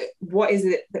 what is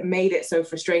it that made it so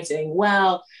frustrating?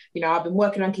 Well, I've been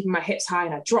working on keeping my hips high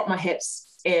and I dropped my hips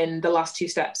in the last 2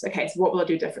 steps. Okay, so what will I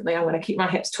do differently? I'm going to keep my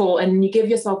hips tall. And you give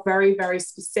yourself very, very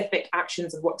specific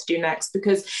actions of what to do next,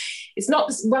 because it's not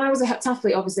this, when I was a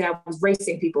heptathlete, obviously I was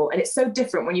racing people, and it's so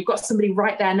different when you've got somebody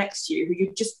right there next to you who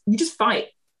you just fight.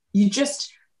 You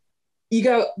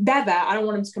go, they're there, I don't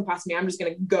want them to come past me, I'm just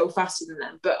going to go faster than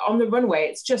them. But on the runway,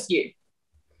 it's just you.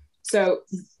 So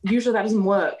usually that doesn't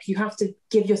work. You have to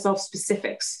give yourself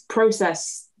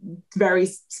very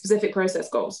specific process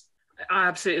goals. I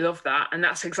absolutely love that. And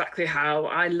that's exactly how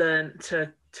I learned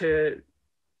to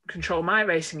control my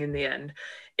racing in the end.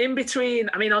 In between,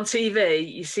 on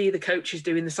TV, you see the coaches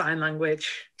doing the sign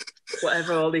language,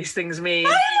 whatever all these things mean.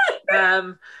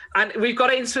 And we've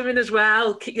got it in swimming as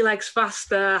well. Kick your legs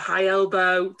faster, high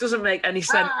elbow. Doesn't make any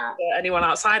sense to anyone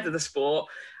outside of the sport.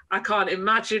 I can't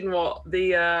imagine what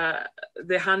the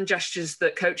hand gestures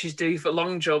that coaches do for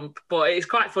long jump, but it's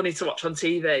quite funny to watch on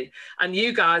TV. And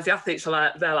you guys, the athletes, they're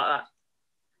like that.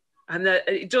 And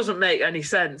it doesn't make any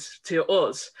sense to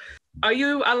us. Are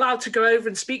you allowed to go over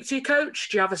and speak to your coach?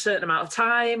 Do you have a certain amount of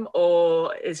time,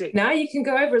 or is it? No, you can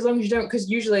go over as long as you don't, because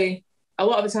usually a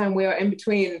lot of the time we are in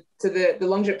between to the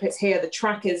long jump pits here. The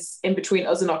track is in between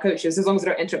us and our coaches. As long as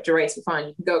they don't interrupt your race, you're fine.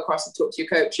 You can go across and talk to your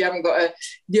coach. You haven't got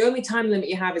the only time limit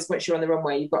you have is once you're on the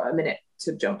runway. You've got a minute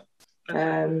to jump.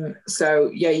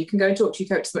 So yeah, you can go and talk to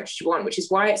your coach as much as you want, which is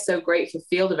why it's so great for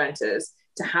field eventers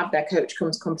to have their coach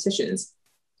come to competitions.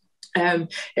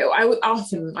 I would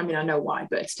often, I mean, I know why,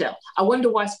 but still, I wonder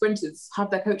why sprinters have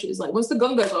their coaches like, once the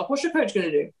gun goes off, what's your coach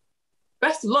going to do?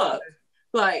 Best of luck.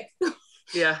 Like,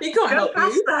 yeah, he can't go help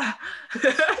you. faster.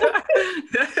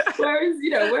 Whereas,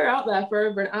 we're out there for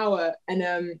over an hour,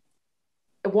 and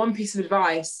one piece of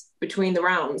advice between the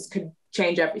rounds could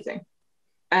change everything.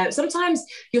 Sometimes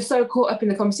you're so caught up in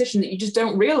the competition that you just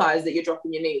don't realize that you're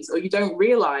dropping your knees, or you don't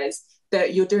realize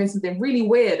that you're doing something really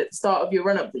weird at the start of your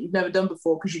run-up that you've never done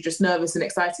before because you're just nervous and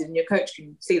excited, and your coach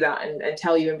can see that and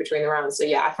tell you in between the rounds. So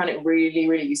yeah, I find it really,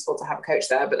 really useful to have a coach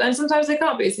there. But then sometimes they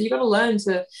can't be, so you've got to learn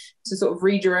to sort of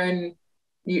read your own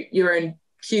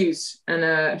cues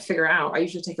and figure it out. I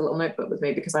usually take a little notebook with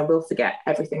me because I will forget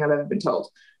everything I've ever been told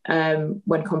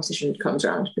when competition comes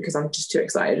around, because I'm just too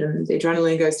excited and the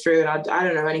adrenaline goes through and I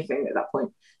don't know anything at that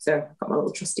point. So I've got my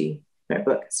little trusty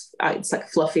notebook. It's like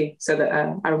fluffy so that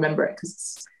I remember it because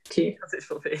it's cute. Because it's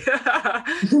fluffy.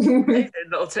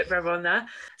 Little tip for everyone there.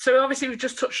 So obviously we've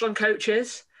just touched on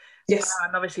coaches. Yes.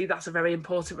 And obviously that's a very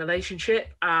important relationship,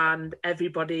 and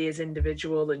everybody is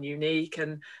individual and unique,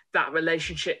 and that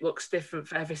relationship looks different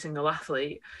for every single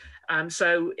athlete.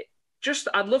 So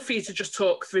I'd love for you to just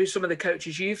talk through some of the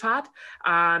coaches you've had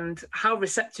and how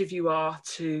receptive you are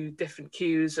to different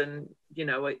cues, and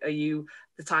are you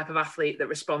the type of athlete that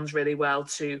responds really well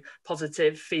to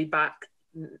positive feedback,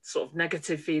 sort of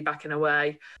negative feedback in a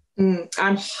way?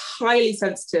 I'm highly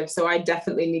sensitive, so I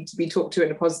definitely need to be talked to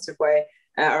in a positive way,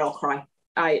 or I'll cry.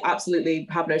 I absolutely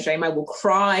have no shame. I will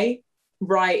cry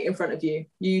right in front of you.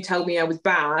 You tell me I was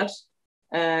bad,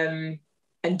 and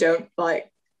don't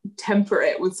temper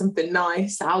it with something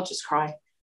nice, I'll just cry.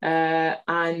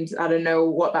 And I don't know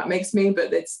what that makes me,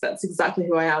 but that's exactly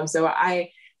who I am. So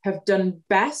I have done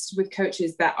best with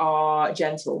coaches that are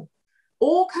gentle,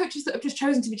 or coaches that have just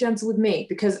chosen to be gentle with me,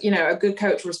 because a good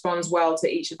coach responds well to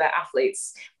each of their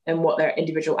athletes and what their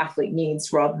individual athlete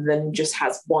needs, rather than just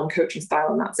has one coaching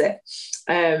style and that's it.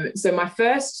 So my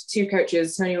first two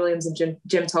coaches, Tony Williams and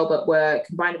Jim Talbot, were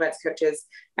combined events coaches.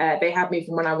 They had me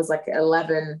from when I was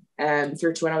 11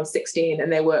 through to when I was 16,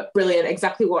 and they were brilliant,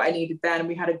 exactly what I needed then.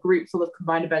 We had a group full of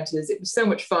combined eventers. It was so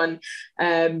much fun.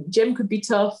 Jim could be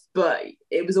tough, but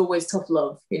it was always tough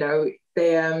love.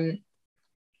 They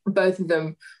both of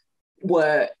them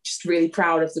were just really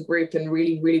proud of the group and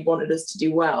really, really wanted us to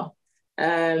do well.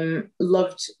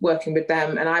 Loved working with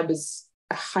them, and I was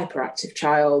a hyperactive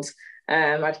child.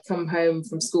 I'd come home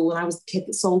from school and I was the kid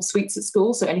that sold sweets at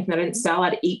school, so anything I didn't sell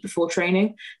I'd eat before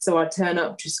training, so I'd turn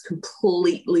up just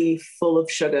completely full of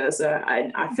sugar. So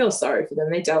I feel sorry for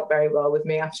them. They dealt very well with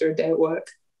me after a day at work.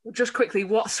 Just quickly,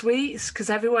 what sweets?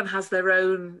 Because everyone has their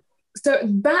own. So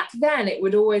back then it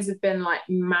would always have been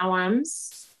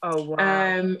Will.i.am's. Oh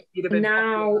wow.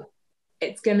 Now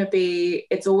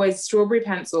it's always strawberry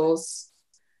pencils,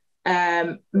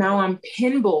 Will.i.am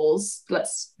pinballs.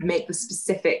 Let's make the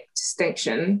specific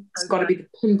distinction. It's got to be the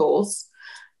pinballs,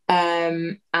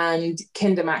 and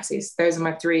Kinder Maxis. Those are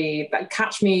my three.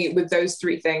 Catch me with those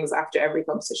three things after every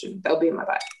competition. They'll be in my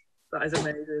bag. That is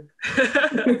amazing.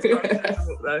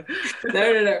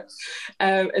 No.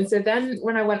 And so then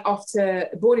when I went off to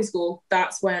boarding school,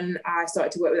 that's when I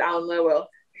started to work with Alan Lowell,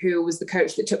 who was the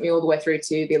coach that took me all the way through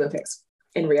to the Olympics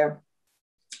in Rio.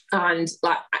 And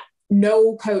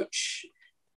no coach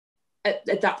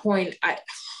at that point,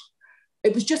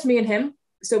 it was just me and him.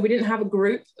 So we didn't have a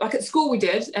group. At school we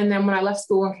did. And then when I left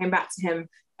school and came back to him,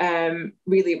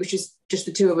 really it was just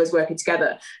the two of us working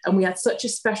together. And we had such a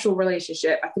special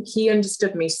relationship. I think he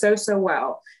understood me so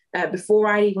well. Before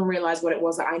I even realized what it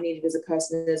was that I needed as a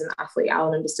person, as an athlete,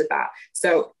 Alan understood that.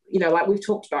 So, like we've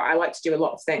talked about, I like to do a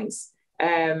lot of things.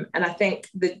 And I think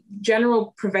the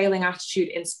general prevailing attitude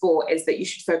in sport is that you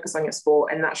should focus on your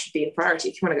sport, and that should be a priority.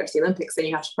 If you want to go to the Olympics, then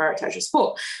you have to prioritize your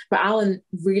sport. But Alan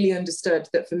really understood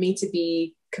that for me to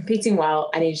be competing well,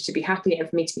 I needed to be happy. And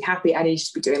for me to be happy, I needed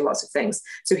to be doing lots of things.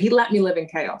 So he let me live in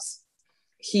chaos.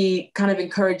 He kind of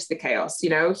encouraged the chaos.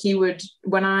 He would,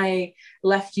 when I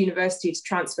left university to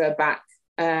transfer back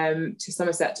to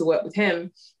Somerset to work with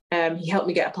him, he helped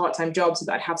me get a part-time job so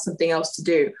that I'd have something else to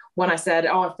do. When I said,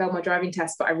 I failed my driving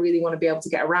test, but I really want to be able to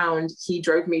get around, he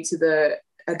drove me to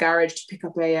a garage to pick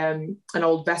up an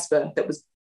old Vespa that was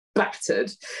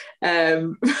battered.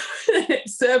 It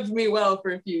served me well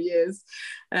for a few years.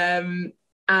 And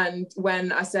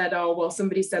when I said,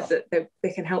 somebody said that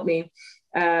they can help me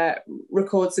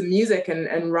record some music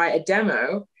and write a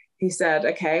demo, he said,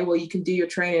 okay, well, you can do your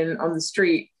training on the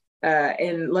street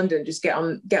in London, just get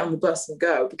on the bus and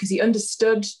go, because he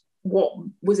understood what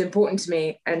was important to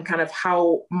me and kind of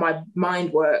how my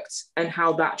mind worked and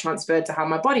how that transferred to how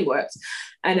my body worked.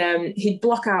 And he'd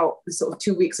block out the sort of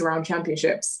 2 weeks around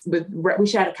championships we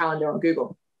shared a calendar on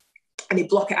Google, and he'd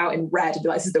block it out in red and be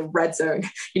like, this is the red zone.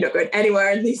 You're not going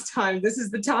anywhere in these times. This is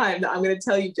the time that I'm going to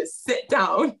tell you just sit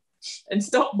down and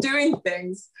stop doing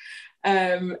things.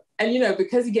 And, you know,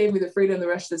 because he gave me the freedom the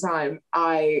rest of the time,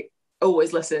 I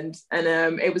always listened, and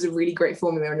it was a really great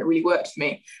formula and it really worked for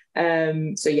me.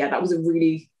 So yeah, that was a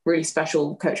really, really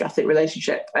special coach-athlete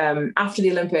relationship. After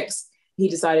the Olympics, he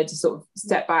decided to sort of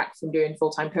step back from doing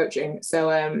full-time coaching.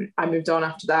 So I moved on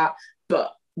after that,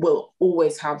 but will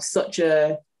always have such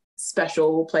a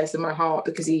special place in my heart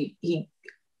because he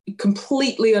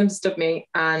completely understood me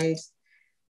and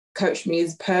coached me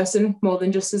as a person more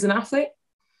than just as an athlete.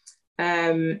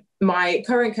 My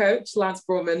current coach, Lance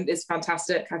Broadman, is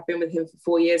fantastic. I've been with him for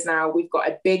 4 years now. We've got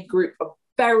a big group of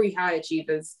very high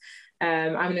achievers.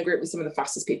 I'm in a group with some of the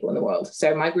fastest people in the world.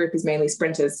 So my group is mainly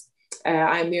sprinters.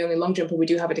 I'm the only long jumper. We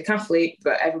do have a decathlete,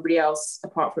 but everybody else,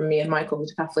 apart from me and Michael,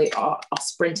 the decathlete, are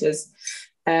sprinters.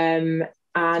 And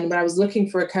when I was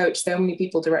looking for a coach, so many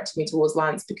people directed me towards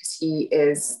Lance because he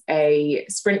is a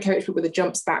sprint coach, but with a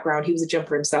jumps background. He was a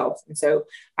jumper himself. And so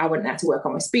I went there to work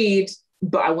on my speed,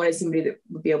 but I wanted somebody that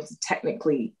would be able to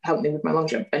technically help me with my long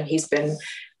jump. And he's been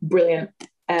brilliant.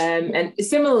 And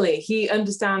similarly, he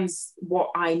understands what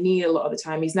I need a lot of the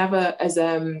time. He's never as,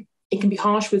 it can be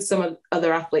harsh with some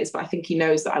other athletes, but I think he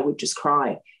knows that I would just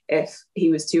cry if he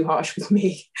was too harsh with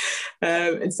me.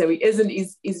 And so he isn't,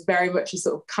 he's very much a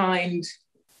sort of kind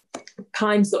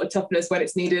sort of toughness when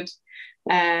it's needed.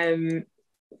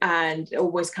 And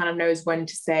always kind of knows when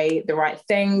to say the right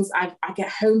things. I get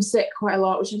homesick quite a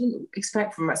lot, which I didn't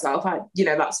expect from myself.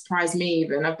 That surprised me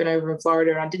even. I've been over in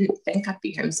Florida and I didn't think I'd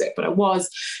be homesick, but I was.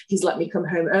 He's let me come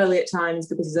home early at times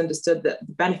because he's understood that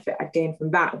the benefit I gained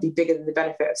from that would be bigger than the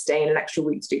benefit of staying an extra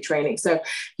week to do training. So,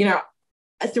 you know,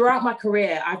 throughout my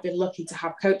career, I've been lucky to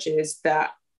have coaches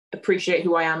that appreciate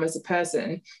who I am as a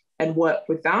person and work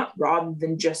with that rather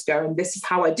than just going, this is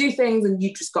how I do things and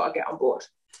you just got to get on board.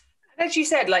 As you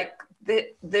said, like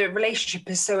the relationship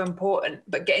is so important,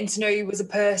 but getting to know you as a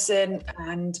person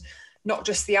and not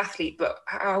just the athlete, but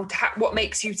what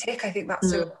makes you tick, I think that's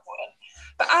so important.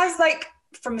 But as like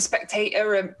from a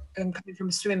spectator and coming from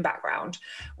a swimming background,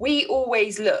 we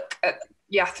always look at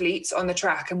the athletes on the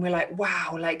track and we're like,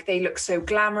 wow, like they look so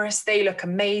glamorous, they look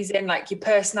amazing, like your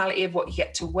personality of what you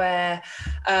get to wear.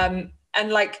 And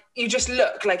like, you just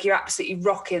look like you're absolutely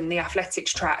rocking the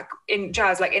athletics track in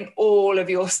Jazz, like in all of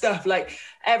your stuff, like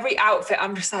every outfit,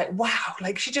 I'm just like, wow,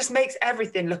 like she just makes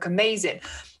everything look amazing.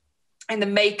 And the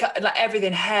makeup, like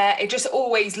everything, hair, it just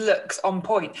always looks on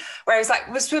point. Whereas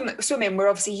like with swimming, we're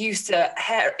obviously used to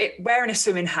wearing a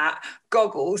swimming hat,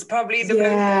 goggles, probably the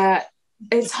most...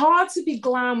 It's hard to be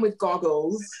glam with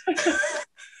goggles.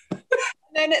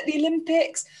 And then at the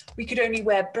Olympics, we could only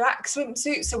wear black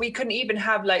swimsuits, so we couldn't even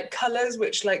have like colours,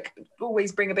 which like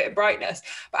always bring a bit of brightness.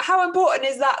 But how important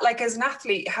is that, like as an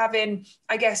athlete, having,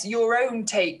 I guess, your own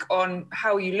take on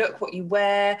how you look, what you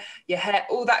wear, your hair,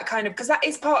 all that kind of, because that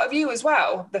is part of you as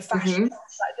well, the fashion.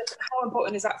 How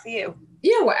important is that for you?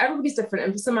 Yeah, well, everybody's different.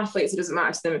 And for some athletes, it doesn't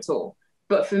matter to them at all.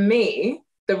 But for me,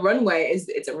 the runway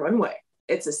it's a runway.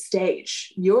 It's a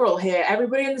stage. You're all here.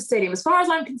 Everybody in the stadium, as far as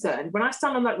I'm concerned, when I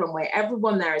stand on that runway,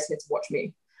 everyone there is here to watch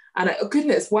me. And oh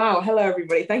goodness, wow, hello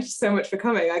everybody. Thank you so much for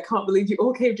coming. I can't believe you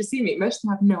all came to see me. Most of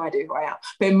them have no idea who I am.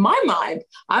 But in my mind,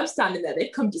 I'm standing there.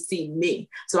 They've come to see me.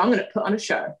 So I'm going to put on a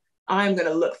show. I'm going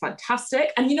to look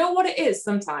fantastic. And you know what it is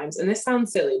sometimes, and this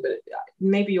sounds silly, but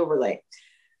maybe you'll relate.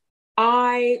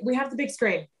 We have the big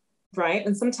screen, right?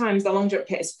 And sometimes the long jump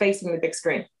pit is facing the big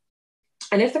screen.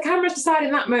 And if the cameras decide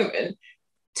in that moment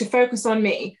to focus on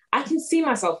me, I can see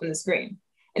myself in the screen.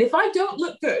 And if I don't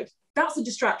look good, that's a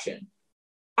distraction.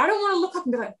 I don't want to look up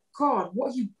and be like, God,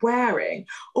 what are you wearing?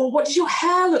 Or what does your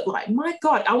hair look like? My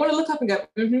God, I want to look up and go,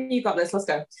 you got this, let's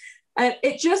go. And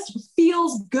it just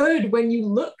feels good when you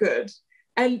look good.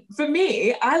 And for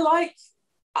me, I like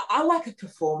a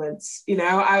performance, you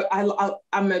know.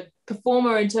 I'm a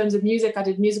performer in terms of music. I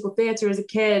did musical theatre as a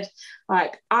kid.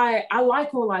 Like I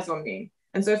like all eyes on me.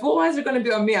 And so if all eyes are going to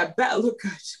be on me, I better look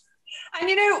good. And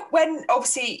you know, when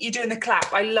obviously you're doing the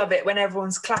clap, I love it when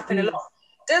everyone's clapping along.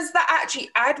 Does that actually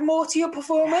add more to your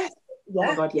performance? Yeah. Oh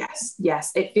my God,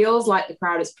 yes. It feels like the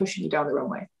crowd is pushing you down the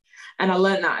runway. And I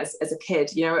learned that as a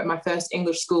kid, you know, at my first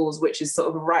English schools, which is sort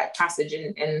of a rite of passage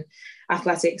in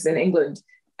athletics in England.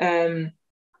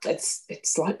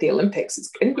 It's like the Olympics.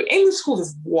 English schools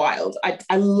is wild.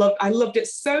 I loved it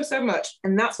so much.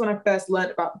 And that's when I first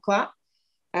learned about the clap.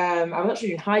 I was actually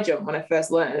doing high jump when I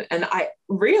first learned, and I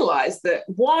realized that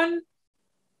one,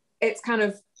 it's kind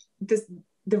of this,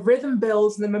 the rhythm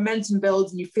builds and the momentum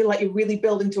builds, and you feel like you're really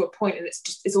building to a point, and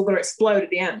it's all going to explode at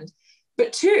the end.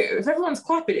 But two, if everyone's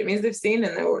clapping, it means they've seen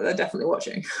and they're definitely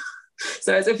watching.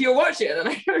 So as if you're watching, then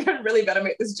I really better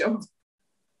make this jump.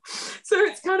 So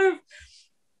it's kind of,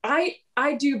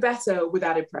 I do better with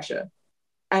added pressure.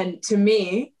 And to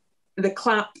me, the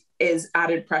clap is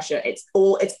added pressure. It's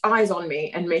eyes on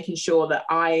me and making sure that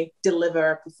I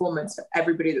deliver a performance for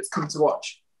everybody that's come to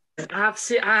watch. I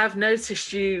have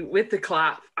noticed you with the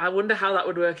clap. I wonder how that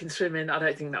would work in swimming. I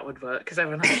don't think that would work because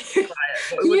everyone has to be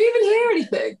quiet. Can you even hear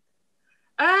anything?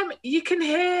 You can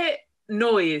hear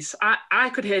noise. I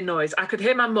could hear noise. I could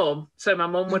hear my mum. So my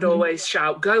mum would always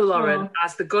shout, "Go, Lauren,"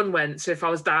 as the gun went. So if I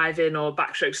was diving or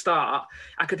backstroke start,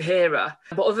 I could hear her.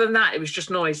 But other than that, it was just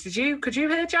noise. Could you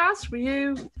hear Jazz? Were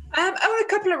you? On a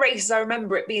couple of races, I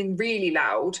remember it being really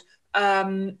loud.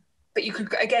 But you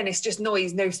could, again, it's just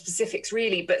noise, no specifics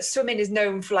really. But swimming is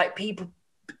known for like people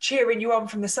cheering you on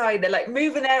from the side. They're like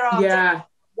moving their arms up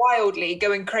wildly,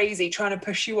 going crazy, trying to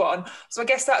push you on. So I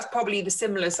guess that's probably the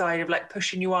similar side of like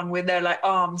pushing you on with their like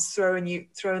arms, throwing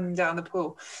them down the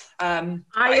pool.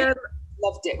 I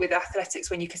loved it with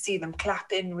athletics when you could see them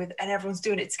clapping and everyone's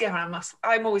doing it together.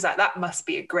 I'm always like, that must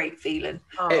be a great feeling.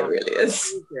 It really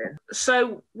is.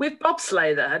 So with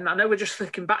bobsleigh then, I know we're just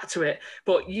flicking back to it,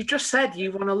 but you just said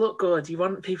you want to look good. You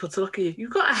want people to look at you. You've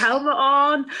got a helmet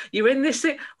on. You're in this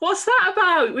thing. What's that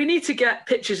about? We need to get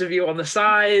pictures of you on the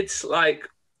sides. Like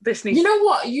this needs. You know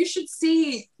what? You should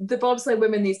see the bobsleigh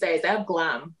women these days. They have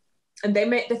glam, and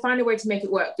they find a way to make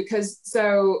it work because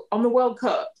so on the World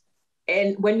Cup.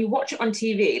 And when you watch it on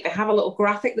TV, they have a little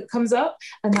graphic that comes up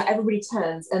and like everybody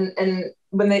turns. And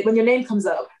when your name comes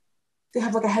up, they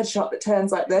have like a headshot that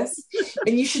turns like this.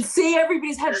 And you should see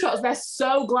everybody's headshots. They're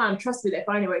so glam. Trust me, they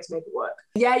find a way to make it work.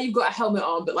 Yeah, you've got a helmet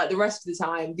on, but like the rest of the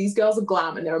time, these girls are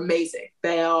glam and they're amazing.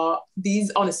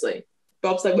 Honestly,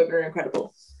 bobsleigh women are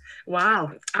incredible.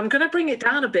 Wow. I'm going to bring it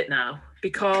down a bit now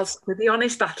because we're the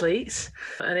honest athletes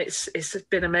and it's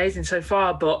been amazing so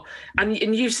far, and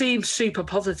you seem super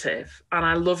positive and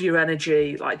I love your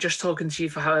energy. Like just talking to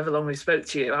you for however long we spoke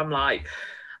to you, I'm like,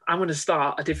 I'm going to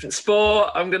start a different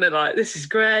sport. I'm going to this is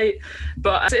great.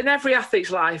 But in every athlete's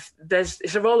life,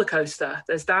 it's a roller coaster.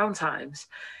 There's downtimes.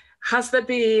 Has there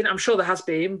been, I'm sure there has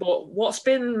been, but what's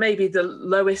been maybe the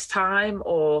lowest time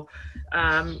or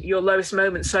your lowest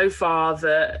moment so far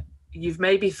that you've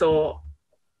maybe thought,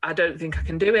 I don't think I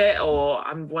can do it, or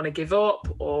I want to give up,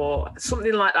 or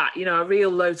something like that, a real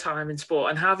low time in sport?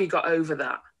 And how have you got over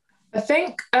that? I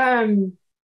think my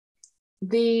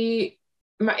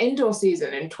indoor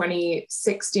season in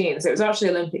 2016, so it was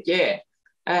actually Olympic year,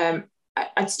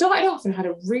 I'd started off and had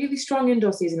a really strong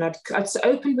indoor season. I'd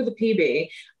opened with a PB.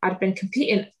 I'd been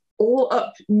competing all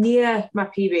up near my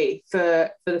PB for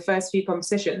the first few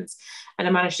competitions, and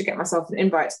I managed to get myself an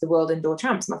invite to the World Indoor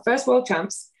Champs, my first World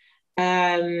Champs,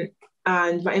 and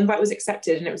my invite was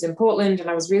accepted, and it was in Portland, and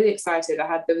I was really excited.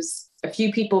 There was a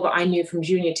few people that I knew from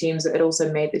junior teams that had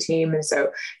also made the team, and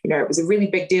so it was a really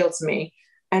big deal to me.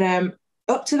 And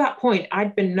up to that point,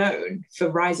 I'd been known for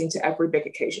rising to every big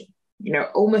occasion.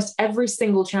 Almost every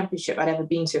single championship I'd ever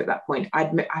been to at that point, I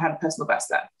had a personal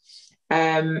best there.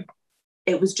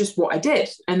 It was just what I did.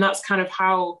 And that's kind of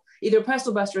how either a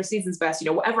personal best or a season's best,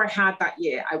 whatever I had that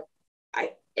year,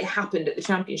 it happened at the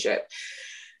championship.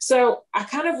 So I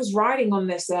kind of was riding on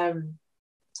this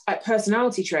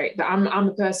personality trait that I'm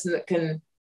a person that can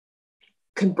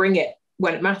bring it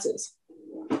when it matters.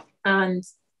 And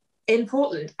in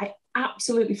Portland, I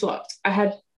absolutely flopped. I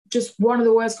had just one of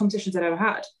the worst competitions I'd ever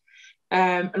had.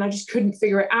 And I just couldn't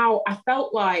figure it out. I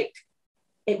felt like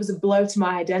it was a blow to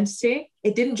my identity.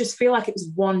 It didn't just feel like it was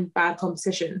one bad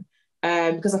competition,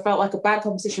 because I felt like a bad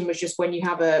competition was just when you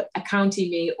have a county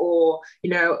meet or,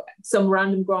 some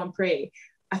random Grand Prix.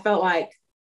 I felt like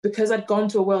because I'd gone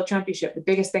to a world championship, the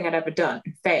biggest thing I'd ever done,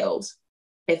 and failed,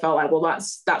 it felt like, well,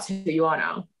 that's who you are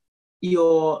now.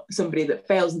 You're somebody that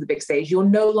fails in the big stage. You're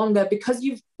no longer, because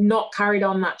you've not carried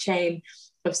on that chain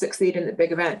of succeeding at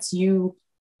big events, you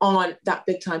aren't that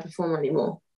big time performer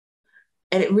anymore.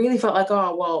 And it really felt like,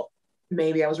 oh, well,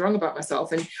 maybe I was wrong about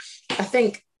myself. And I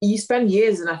think you spend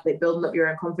years as an athlete building up your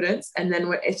own confidence. And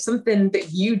then if something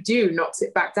that you do knocks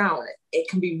it back down, it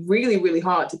can be really, really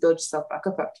hard to build yourself back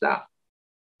up after that.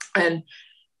 And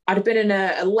I'd have been in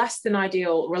a less than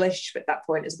ideal relationship at that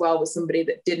point as well with somebody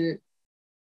that didn't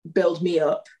build me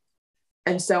up.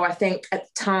 And so I think at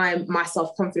the time, my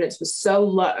self-confidence was so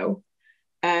low,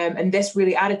 and this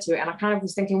really added to it. And I kind of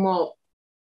was thinking, well,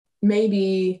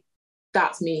 maybe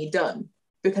that's me done,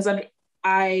 because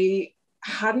I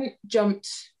hadn't jumped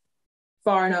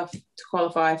far enough to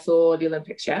qualify for the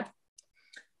Olympics yet.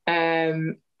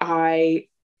 I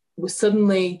was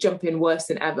suddenly jumping worse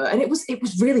than ever, and it was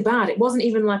really bad. It wasn't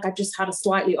even like I just had a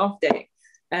slightly off day.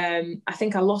 I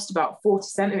think I lost about 40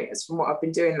 centimeters from what I've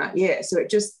been doing that year. So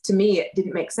to me, it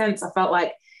didn't make sense. I felt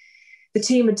like the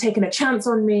team had taken a chance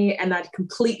on me and I'd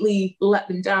completely let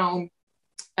them down.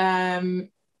 And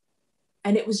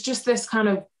it was just this kind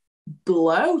of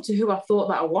blow to who I thought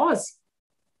that I was.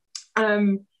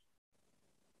 And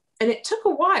it took a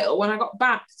while when I got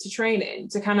back to training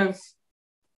to kind of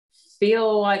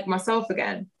feel like myself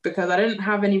again, because I didn't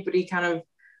have anybody kind of,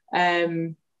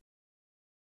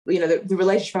 the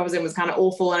relationship I was in was kind of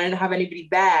awful, and I didn't have anybody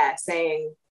there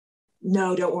saying,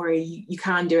 no, don't worry, you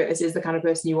can do it. This is the kind of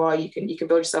person you are. You can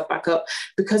build yourself back up.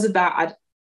 Because of that,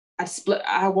 I'd split.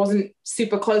 I wasn't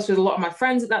super close with a lot of my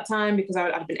friends at that time because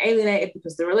I'd been alienated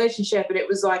because of the relationship, and it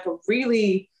was like a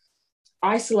really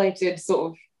isolated,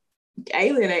 sort of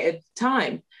alienated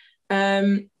time.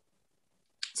 To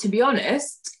be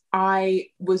honest, I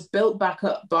was built back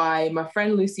up by my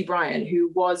friend Lucy Bryan,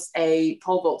 who was a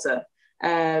pole vaulter.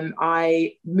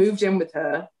 I moved in with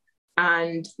her,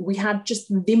 and we had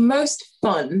just the most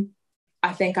fun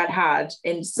I think I'd had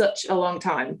in such a long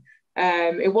time.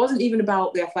 It wasn't even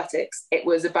about the athletics. It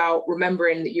was about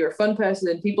remembering that you're a fun person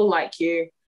and people like you.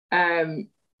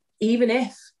 Even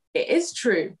if it is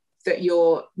true that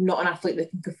you're not an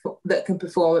athlete that can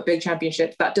perform at big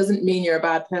championships, that doesn't mean you're a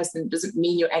bad person. It doesn't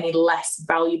mean you're any less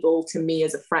valuable to me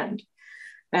as a friend.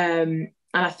 And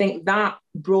I think that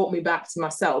brought me back to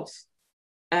myself.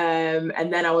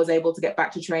 And then I was able to get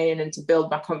back to training and to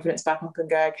build my confidence back up and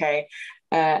go, okay,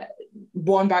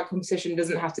 one bad competition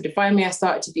doesn't have to define me. I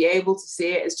started to be able to see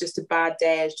it as just a bad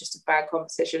day, as just a bad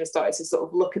competition. I started to sort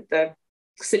of look at the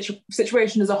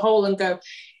situation as a whole and go,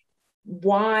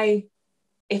 why,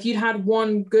 if you'd had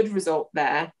one good result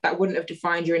there, that wouldn't have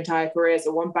defined your entire career,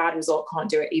 so one bad result can't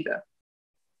do it either.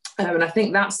 And I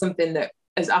think that's something that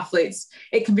as athletes,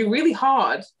 it can be really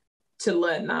hard to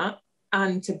learn that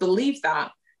and to believe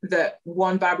that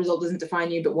one bad result doesn't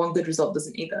define you, but one good result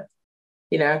doesn't either.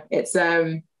 You know, it's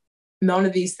none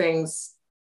of these things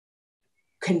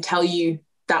can tell you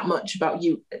that much about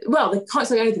you. Well, they can't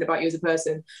tell you anything about you as a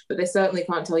person, but they certainly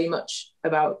can't tell you much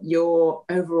about your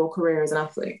overall career as an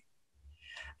athlete.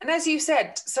 And as you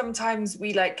said, sometimes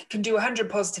we can do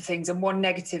 100 positive things and one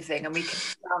negative thing, and we can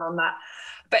down on that.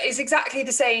 But it's exactly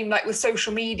the same like with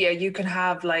social media. You can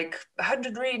have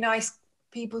 100 really nice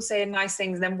people saying nice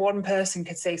things, and then one person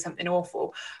could say something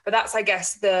awful. But that's, I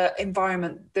guess, the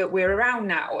environment that we're around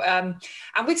now. And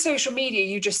with social media,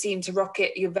 you just seem to rock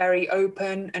it. You're very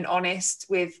open and honest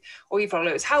with all your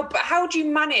followers. How do you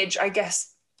manage, I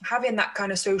guess, having that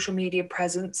kind of social media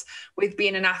presence with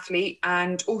being an athlete,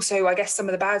 and also, I guess, some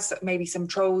of the bad stuff, maybe some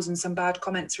trolls and some bad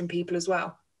comments from people as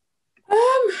well?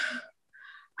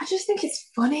 I just think it's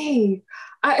funny.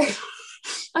 I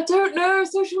don't know.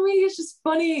 Social media is just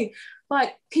funny.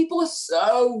 People are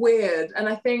so weird. And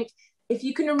I think if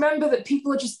you can remember that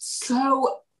people are just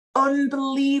so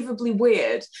unbelievably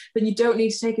weird, then you don't need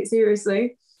to take it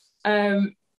seriously.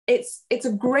 It's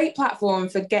a great platform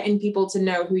for getting people to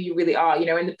know who you really are. You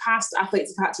know, in the past,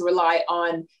 athletes have had to rely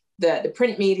on the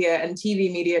print media and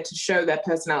TV media to show their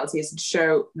personalities and to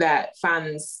show their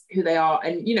fans who they are.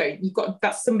 And, you know,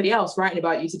 that's somebody else writing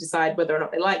about you to decide whether or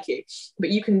not they like you.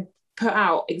 But you can put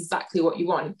out exactly what you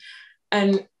want.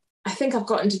 And I think I've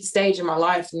gotten to the stage in my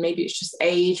life, and maybe it's just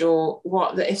age or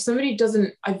what, that if somebody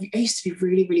doesn't, I used to be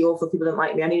really, really awful if people didn't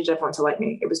like me. I needed everyone to like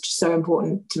me. It was just so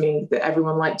important to me that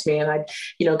everyone liked me. And I'd,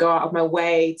 go out of my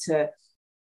way to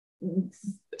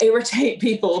irritate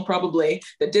people probably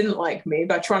that didn't like me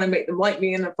by trying to make them like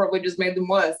me, and I probably just made them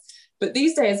worse. But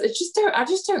these days, I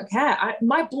just don't care.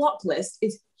 My block list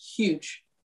is huge.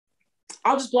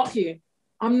 I'll just block you.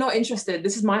 I'm not interested.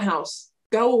 This is my house.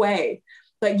 Go away.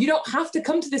 You don't have to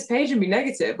come to this page and be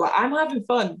negative. I'm having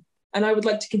fun, and I would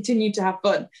like to continue to have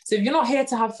fun. So if you're not here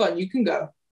to have fun, you can go.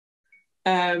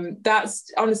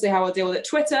 That's honestly how I deal with it.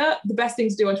 Twitter, the best thing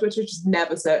to do on Twitter is just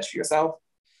never search for yourself,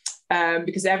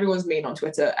 because everyone's mean on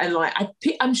Twitter. And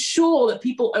I'm sure that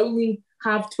people only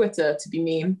have Twitter to be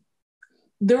mean.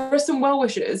 There are some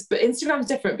well-wishers, but Instagram's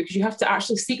different because you have to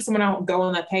actually seek someone out and go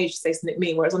on their page to say something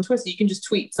mean. Whereas on Twitter, you can just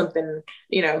tweet something,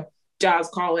 Jazz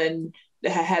Carlin, her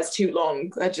hair's too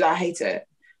long. I hate it.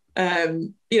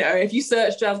 If you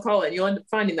search Jazz Carlin, you'll end up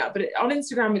finding that. But on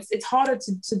Instagram, it's harder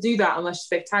to do that unless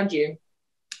they've tagged you.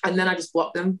 And then I just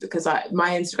block them because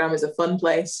my Instagram is a fun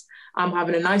place. I'm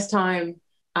having a nice time.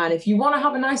 And if you want to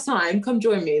have a nice time, come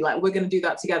join me. We're going to do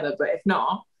that together. But if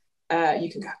not,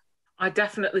 you can go. I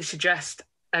definitely suggest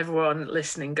everyone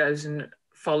listening goes and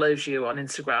follows you on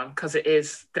Instagram, because it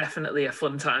is definitely a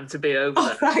fun time to be over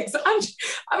there. Right. So I'm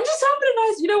just having a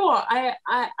nice, you know what?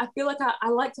 I feel like I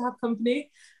like to have company.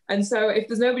 And so if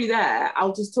there's nobody there,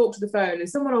 I'll just talk to the phone and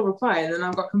someone will reply and then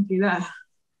I've got company there.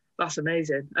 That's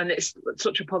amazing. And it's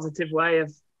such a positive way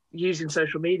of using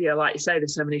social media. Like you say,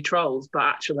 there's so many trolls, but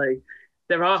actually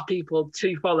there are people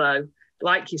to follow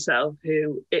like yourself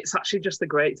who it's actually just a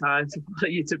great time to follow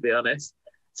you, to be honest.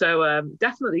 So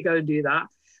definitely go and do that.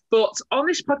 But on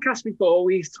this podcast before,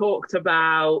 we've talked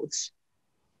about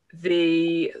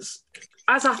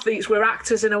as athletes, we're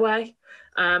actors in a way.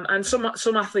 And some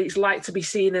athletes like to be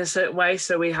seen in a certain way.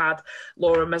 So we had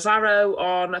Laura Mazzaro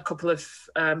on a couple of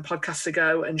podcasts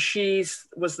ago, and she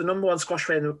was the number one squash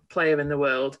player in the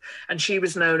world. And she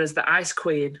was known as the Ice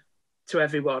Queen to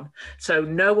everyone. So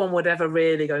no one would ever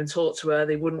really go and talk to her.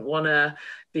 They wouldn't want to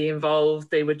be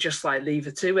involved. They would just like leave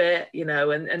her to it, you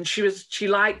know, and she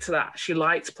liked that. She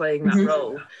liked playing that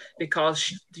role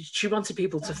because she wanted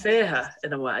people to fear her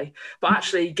in a way, but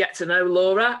actually get to know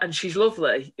Laura, and she's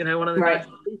lovely, you know, one of the great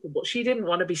people, but she didn't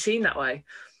want to be seen that way.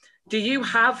 Do you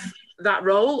have that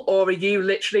role, or are you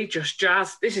literally just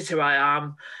Jazz, this is who I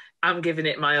am, I'm giving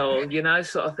it my all, you know,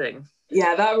 sort of thing?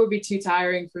 Yeah, that would be too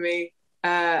tiring for me.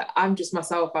 I'm just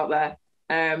myself out there.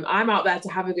 I'm out there to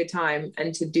have a good time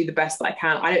and to do the best that I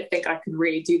can. I don't think I could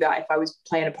really do that if I was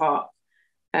playing a part.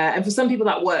 And for some people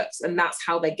that works, and that's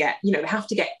how they get, you know, they have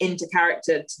to get into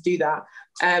character to do that.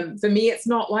 For me, it's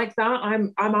not like that.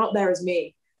 I'm out there as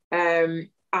me.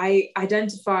 I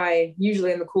identify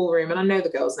usually in the call room, and I know the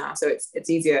girls now, so it's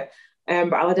easier.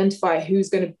 But I'll identify who's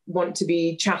going to want to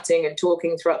be chatting and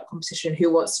talking throughout the competition,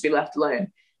 who wants to be left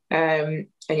alone. And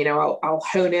you know, I'll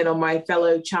hone in on my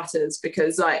fellow chatters,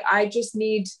 because I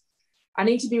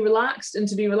need to be relaxed, and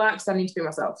to be relaxed I need to be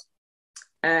myself.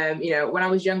 You know, when I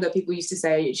was younger, people used to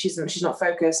say she's not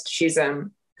focused, she's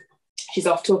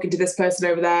off talking to this person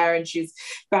over there, and she's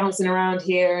bouncing around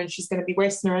here, and she's going to be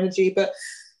wasting her energy. But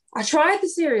I tried the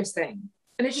serious thing,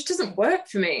 and it just doesn't work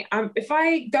for me. If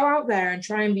I go out there and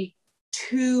try and be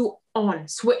too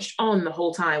switched on the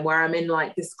whole time, where I'm in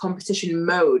like this competition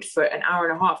mode for an hour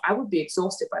and a half, I would be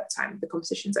exhausted by the time the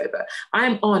competition's over.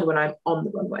 I'm on when I'm on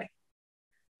the runway.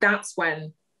 That's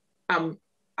when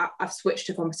I've switched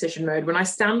to competition mode. When I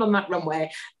stand on that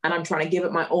runway and I'm trying to give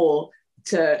it my all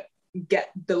to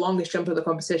get the longest jump of the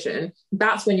competition,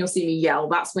 that's when you'll see me yell.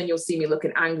 That's when you'll see me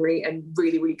looking angry and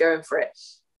really, really going for it.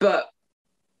 But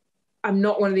I'm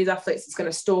not one of these athletes that's going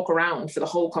to stalk around for the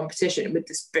whole competition with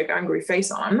this big angry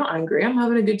face on. I'm not angry. I'm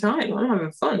having a good time. I'm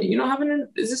having fun.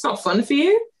 Is this not fun for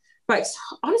you? Like,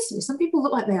 honestly, some people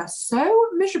look like they are so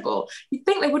miserable. You'd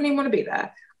think they wouldn't even want to be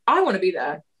there. I want to be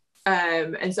there.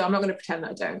 And so I'm not going to pretend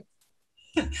that I don't.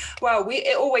 Well,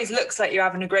 it always looks like you're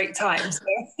having a great time, so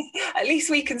at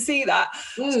least we can see that.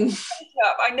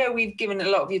 I know we've given a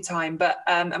lot of your time, but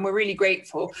and we're really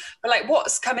grateful. But like,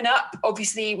 what's coming up?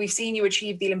 Obviously, we've seen you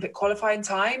achieve the Olympic qualifying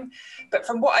time, but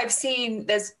from what I've seen,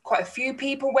 there's quite a few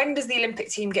people. When does the Olympic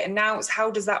team get announced?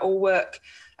 How does that all work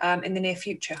in the near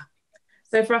future?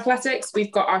 So for athletics,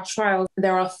 we've got our trials.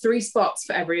 There are 3 spots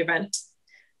for every event.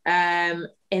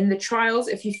 In the trials,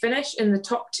 if you finish in the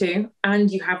top 2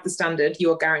 and you have the standard, you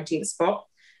are guaranteed a spot.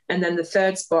 And then the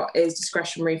 3rd spot is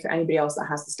discretionary for anybody else that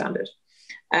has the standard.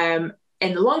 In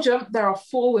the long jump, there are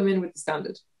 4 women with the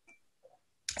standard.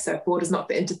 So if 4 does not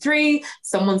fit into 3,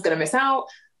 someone's going to miss out.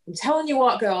 I'm telling you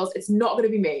what, girls, it's not going to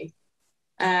be me.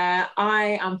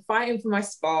 I am fighting for my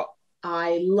spot.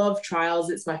 I love trials.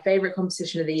 It's my favourite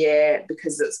competition of the year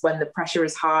because it's when the pressure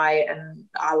is high and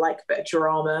I like a bit of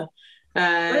drama.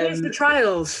 When is the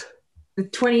trials? The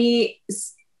 26th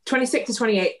to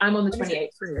 28th. I'm on the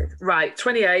 28th. Right,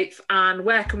 28th. And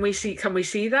where can we see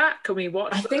that? Can we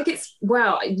watch? I think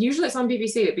usually it's on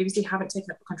BBC, but BBC haven't taken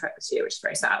up the contract this year, which is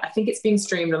very sad. I think it's being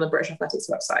streamed on the British Athletics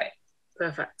website.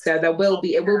 Perfect. So it will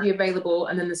be available,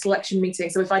 and then the selection meeting.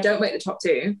 So if I don't make the top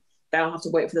 2, then I'll have to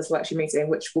wait for the selection meeting,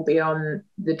 which will be on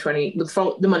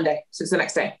the Monday. So it's the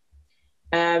next day.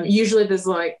 Usually there's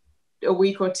like a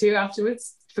week or 2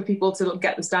 afterwards for people to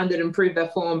get the standard and prove their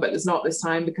form, but there's not this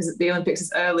time because the Olympics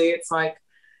is early. It's like,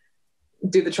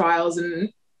 do the trials and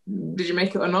did you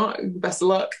make it or not? Best of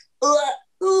luck.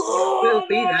 We'll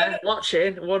be there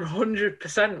watching.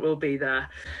 100% will be there.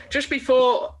 Just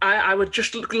before, I would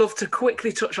just love to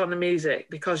quickly touch on the music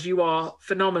because you are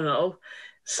phenomenal.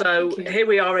 So here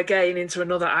we are again into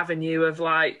another avenue of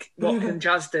like, what can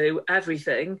Jazz do?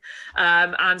 Everything.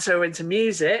 And so we're into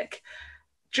music.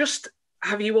 Just,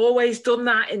 have you always done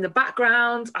that in the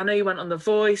background? I know you went on The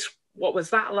Voice. What was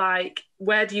that like?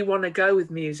 Where do you want to go with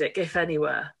music, if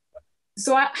anywhere?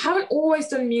 So I haven't always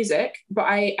done music, but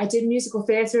I did musical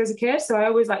theatre as a kid. So I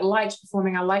always like liked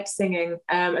performing. I liked singing.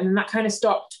 And then that kind of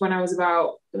stopped when I was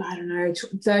about, I don't know,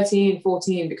 13,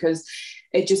 14, because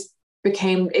it just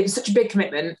it was such a big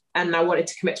commitment, and I wanted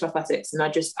to commit to athletics, and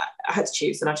I had to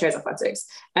choose, and I chose athletics.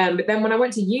 But then when I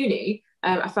went to uni,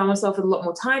 I found myself with a lot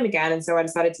more time again, and so I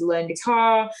decided to learn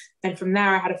guitar. And from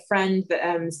there, I had a friend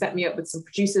that set me up with some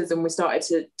producers, and we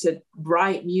started to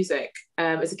write music.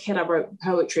 As a kid, I wrote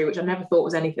poetry, which I never thought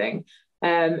was anything,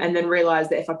 and then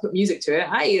realized that if I put music to it,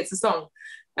 hey, it's a song.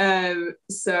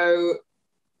 So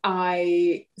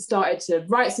I started to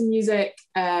write some music.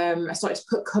 I started to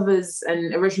put covers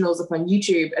and originals up on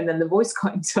YouTube, and then The Voice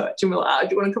got in touch and were like, oh,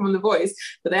 do you want to come on The Voice?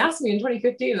 But they asked me in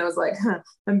 2015, and I was like,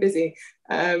 I'm busy.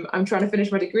 I'm trying to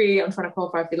finish my degree. I'm trying to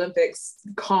qualify for the Olympics.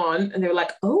 Can't. And they were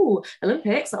like, oh,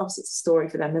 Olympics? Obviously, it's a story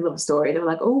for them. They love a story. They were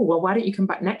like, oh, well, why don't you come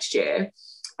back next year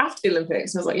after the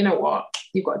Olympics? And I was like, you know what?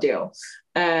 You've got a deal.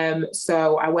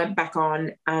 So I went back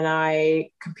on and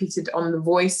I competed on The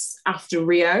Voice after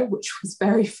Rio, which was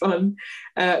very fun.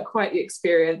 Quite the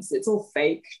experience. It's all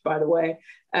fake, by the way,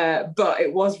 but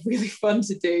it was really fun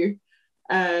to do.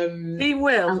 Team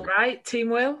Will, right?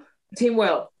 Team Will? Team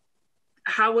Will.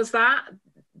 How was that?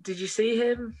 Did you see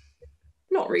him?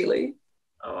 Not really.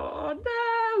 Oh,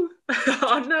 no.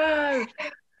 Oh, no.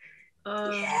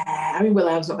 Yeah, I mean,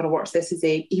 Will.i.am's not going to watch this, is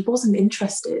he? He wasn't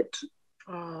interested.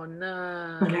 Oh,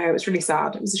 no. I know, it was really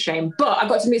sad. It was a shame. But I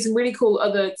got to meet some really cool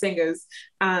other singers,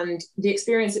 and the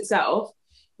experience itself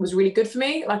was really good for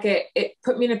me. Like it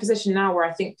put me in a position now where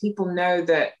I think people know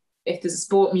that if there's a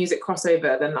sport music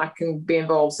crossover, then I can be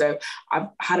involved. So I've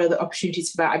had other opportunities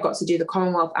for that. I got to do the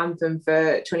Commonwealth Anthem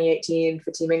for 2018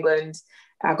 for Team England.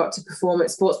 I got to perform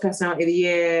at Sports Personality of the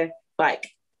Year. Like,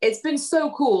 it's been so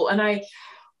cool. And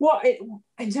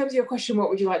in terms of your question,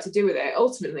 what would you like to do with it?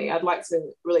 Ultimately, I'd like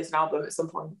to release an album at some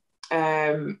point.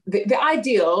 The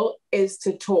ideal is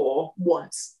to tour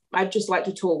once. I'd just like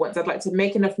to tour once. I'd like to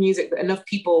make enough music that enough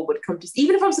people would come to,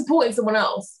 even if I'm supporting someone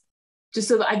else, just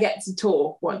so that I get to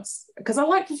tour once, because I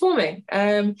like performing.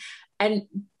 And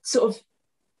sort of,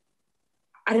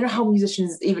 I don't know how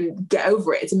musicians even get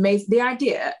over it. It's amazing. The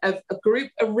idea of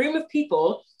a room of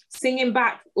people singing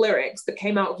back lyrics that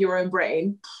came out of your own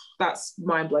brain, that's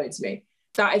mind-blowing to me.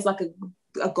 That is like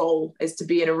a goal, is to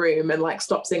be in a room and like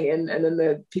stop singing and then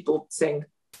the people sing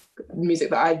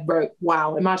music that I wrote.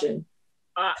 Wow, imagine.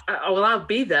 Well, I'll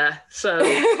be there, so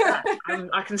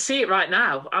I can see it right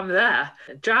now. I'm there.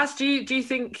 Jazz, do you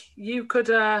think you could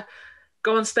go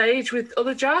on stage with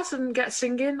other Jazz and get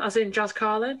singing, as in Jazz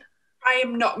Carlin? I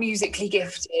am not musically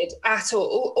gifted at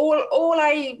all. All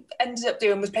I ended up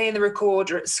doing was playing the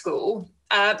recorder at school.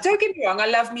 Don't get me wrong, I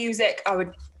love music. I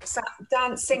would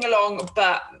dance, sing along,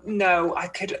 but no,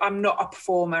 I'm not a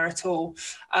performer at all.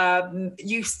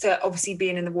 Used to obviously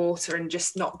being in the water and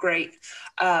just not great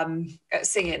at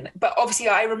singing. But obviously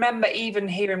I remember even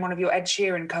hearing one of your Ed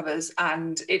Sheeran covers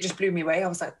and it just blew me away. I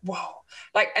was like, whoa.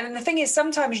 Like, and the thing is,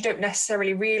 sometimes you don't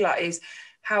necessarily realise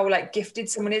how like gifted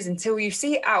someone is until you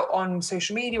see it out on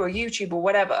social media or YouTube or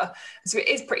whatever. So it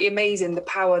is pretty amazing the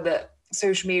power that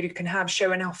social media can have,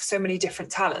 showing off so many different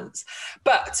talents.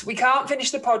 But we can't finish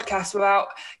the podcast without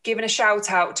giving a shout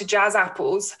out to Jazz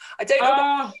Apples. I don't know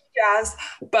about Jazz,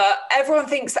 but everyone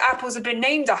thinks that apples have been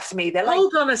named after me. They're like,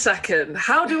 hold on a second.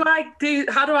 Do I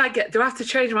have to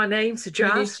change my name to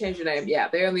Jazz? You need to change your name. Yeah,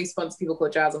 they only sponsor people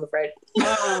called Jazz, I'm afraid.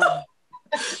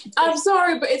 I'm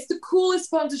sorry, but it's the coolest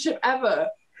sponsorship ever.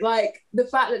 Like, the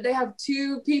fact that they have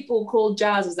two people called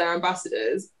Jazz as their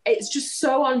ambassadors, it's just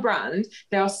so on brand.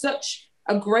 They are such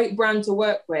a great brand to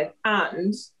work with,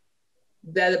 and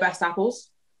they're the best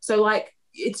apples. So, like,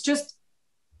 it's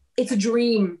a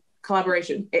dream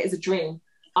collaboration. It is a dream.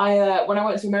 When I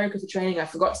went to America for training, I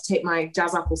forgot to take my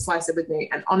Jazz apple slicer with me,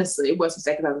 and honestly, worst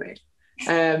mistake I've ever made.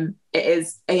 It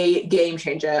is a game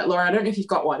changer. Lauren, I don't know if you've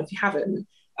got one. If you haven't,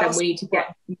 then we need to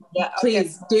get,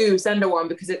 please do send her one,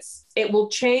 because it will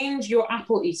change your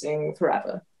apple eating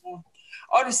forever. Yeah.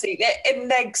 Honestly,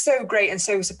 they're so great and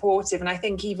so supportive, and I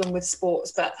think even with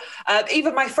sports, but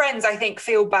even my friends, I think,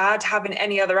 feel bad having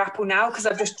any other apple now, because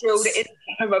I've just drilled it into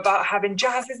them about having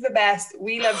Jazz is the best.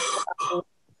 We love apple.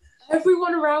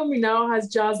 Everyone around me now has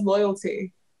Jazz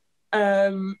loyalty. You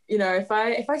know, if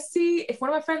one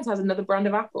of my friends has another brand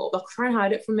of apple, they'll try and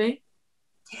hide it from me.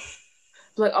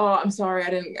 Like, oh, I'm sorry,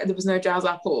 there was no Jazz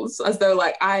apples, as though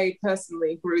like I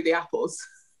personally grew the apples.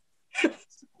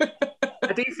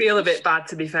 I do feel a bit bad,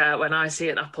 to be fair, when I see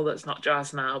an apple that's not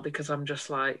Jazz now, because I'm just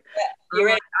like,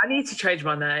 I need to change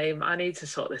my name. I need to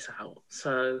sort this out.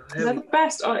 So they're the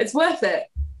best. Oh, it's worth it.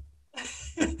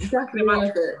 It's definitely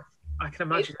worth it. I can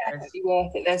imagine it's definitely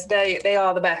worth it. They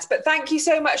are the best. But thank you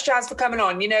so much, Jaz, for coming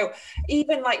on. You know,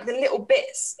 even like the little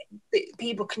bits that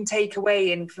people can take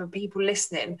away and from people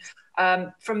listening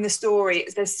from the story,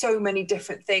 there's so many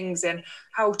different things, and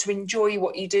how to enjoy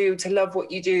what you do, to love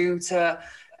what you do, to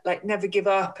like never give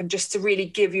up, and just to really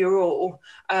give your all.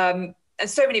 And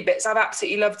so many bits. I've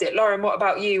absolutely loved it. Lauren, what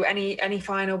about you? Any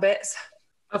final bits?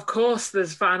 Of course,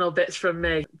 there's final bits from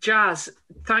me. Jaz,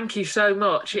 thank you so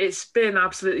much. It's been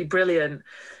absolutely brilliant.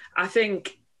 I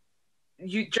think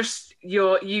you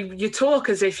talk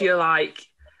as if you're like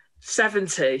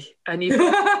 70 and you've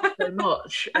got so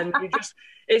much, and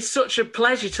it's such a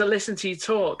pleasure to listen to you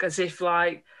talk as if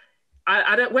like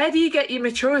I don't. Where do you get your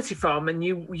maturity from and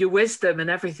your wisdom and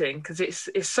everything? Because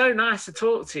it's so nice to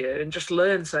talk to you and just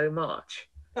learn so much.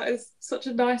 That is such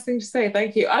a nice thing to say.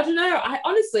 Thank you. I don't know. I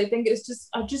honestly think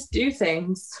I just do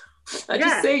things. I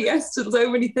just say yes to so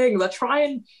many things. I try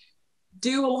and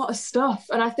do a lot of stuff.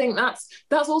 And I think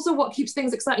that's also what keeps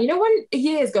things exciting. You know, when a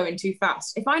year is going too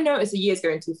fast, if I notice a year is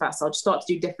going too fast, I'll just start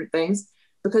to do different things.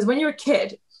 Because when you're a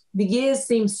kid, the years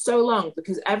seem so long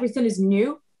because everything is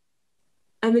new.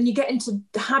 And then you get into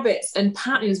habits and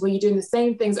patterns where you're doing the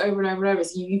same things over and over and over.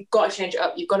 So you've got to change it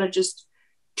up. You've got to just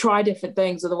try different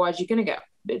things. Otherwise,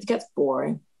 it gets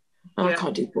boring. And I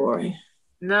can't do boring.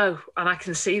 No, and I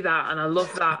can see that, and I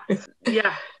love that.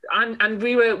 Yeah, and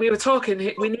we were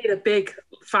talking. We need a big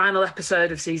final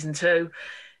episode of season 2.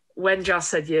 When Jaz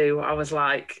said you, I was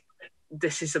like,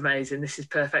 this is amazing. This is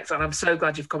perfect, and I'm so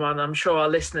glad you've come on. I'm sure our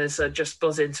listeners are just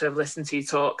buzzing to have listened to you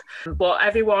talk. But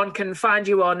everyone can find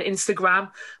you on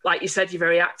Instagram. Like you said, you're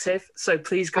very active, so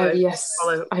please go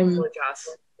follow Jaz.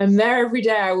 I'm there every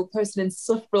day. I will post an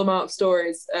insufferable amount of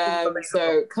stories.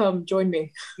 So come join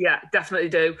me. Yeah, definitely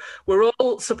do. We're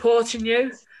all supporting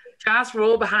you. Jaz, we're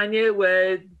all behind you.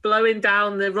 We're blowing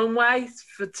down the runway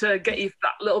to get you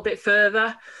that little bit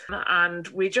further. And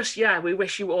we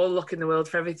wish you all luck in the world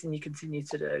for everything you continue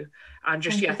to do. And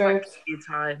just, thank you for your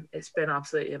time. It's been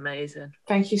absolutely amazing.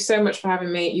 Thank you so much for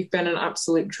having me. You've been an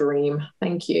absolute dream.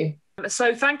 Thank you.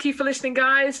 So thank you for listening,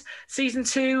 guys. Season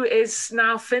 2 is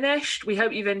now finished. We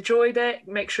hope you've enjoyed it.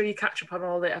 Make sure you catch up on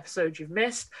all the episodes you've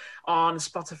missed on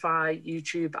Spotify,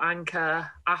 YouTube,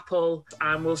 Anchor, Apple,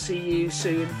 and we'll see you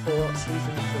soon for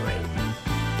season 3.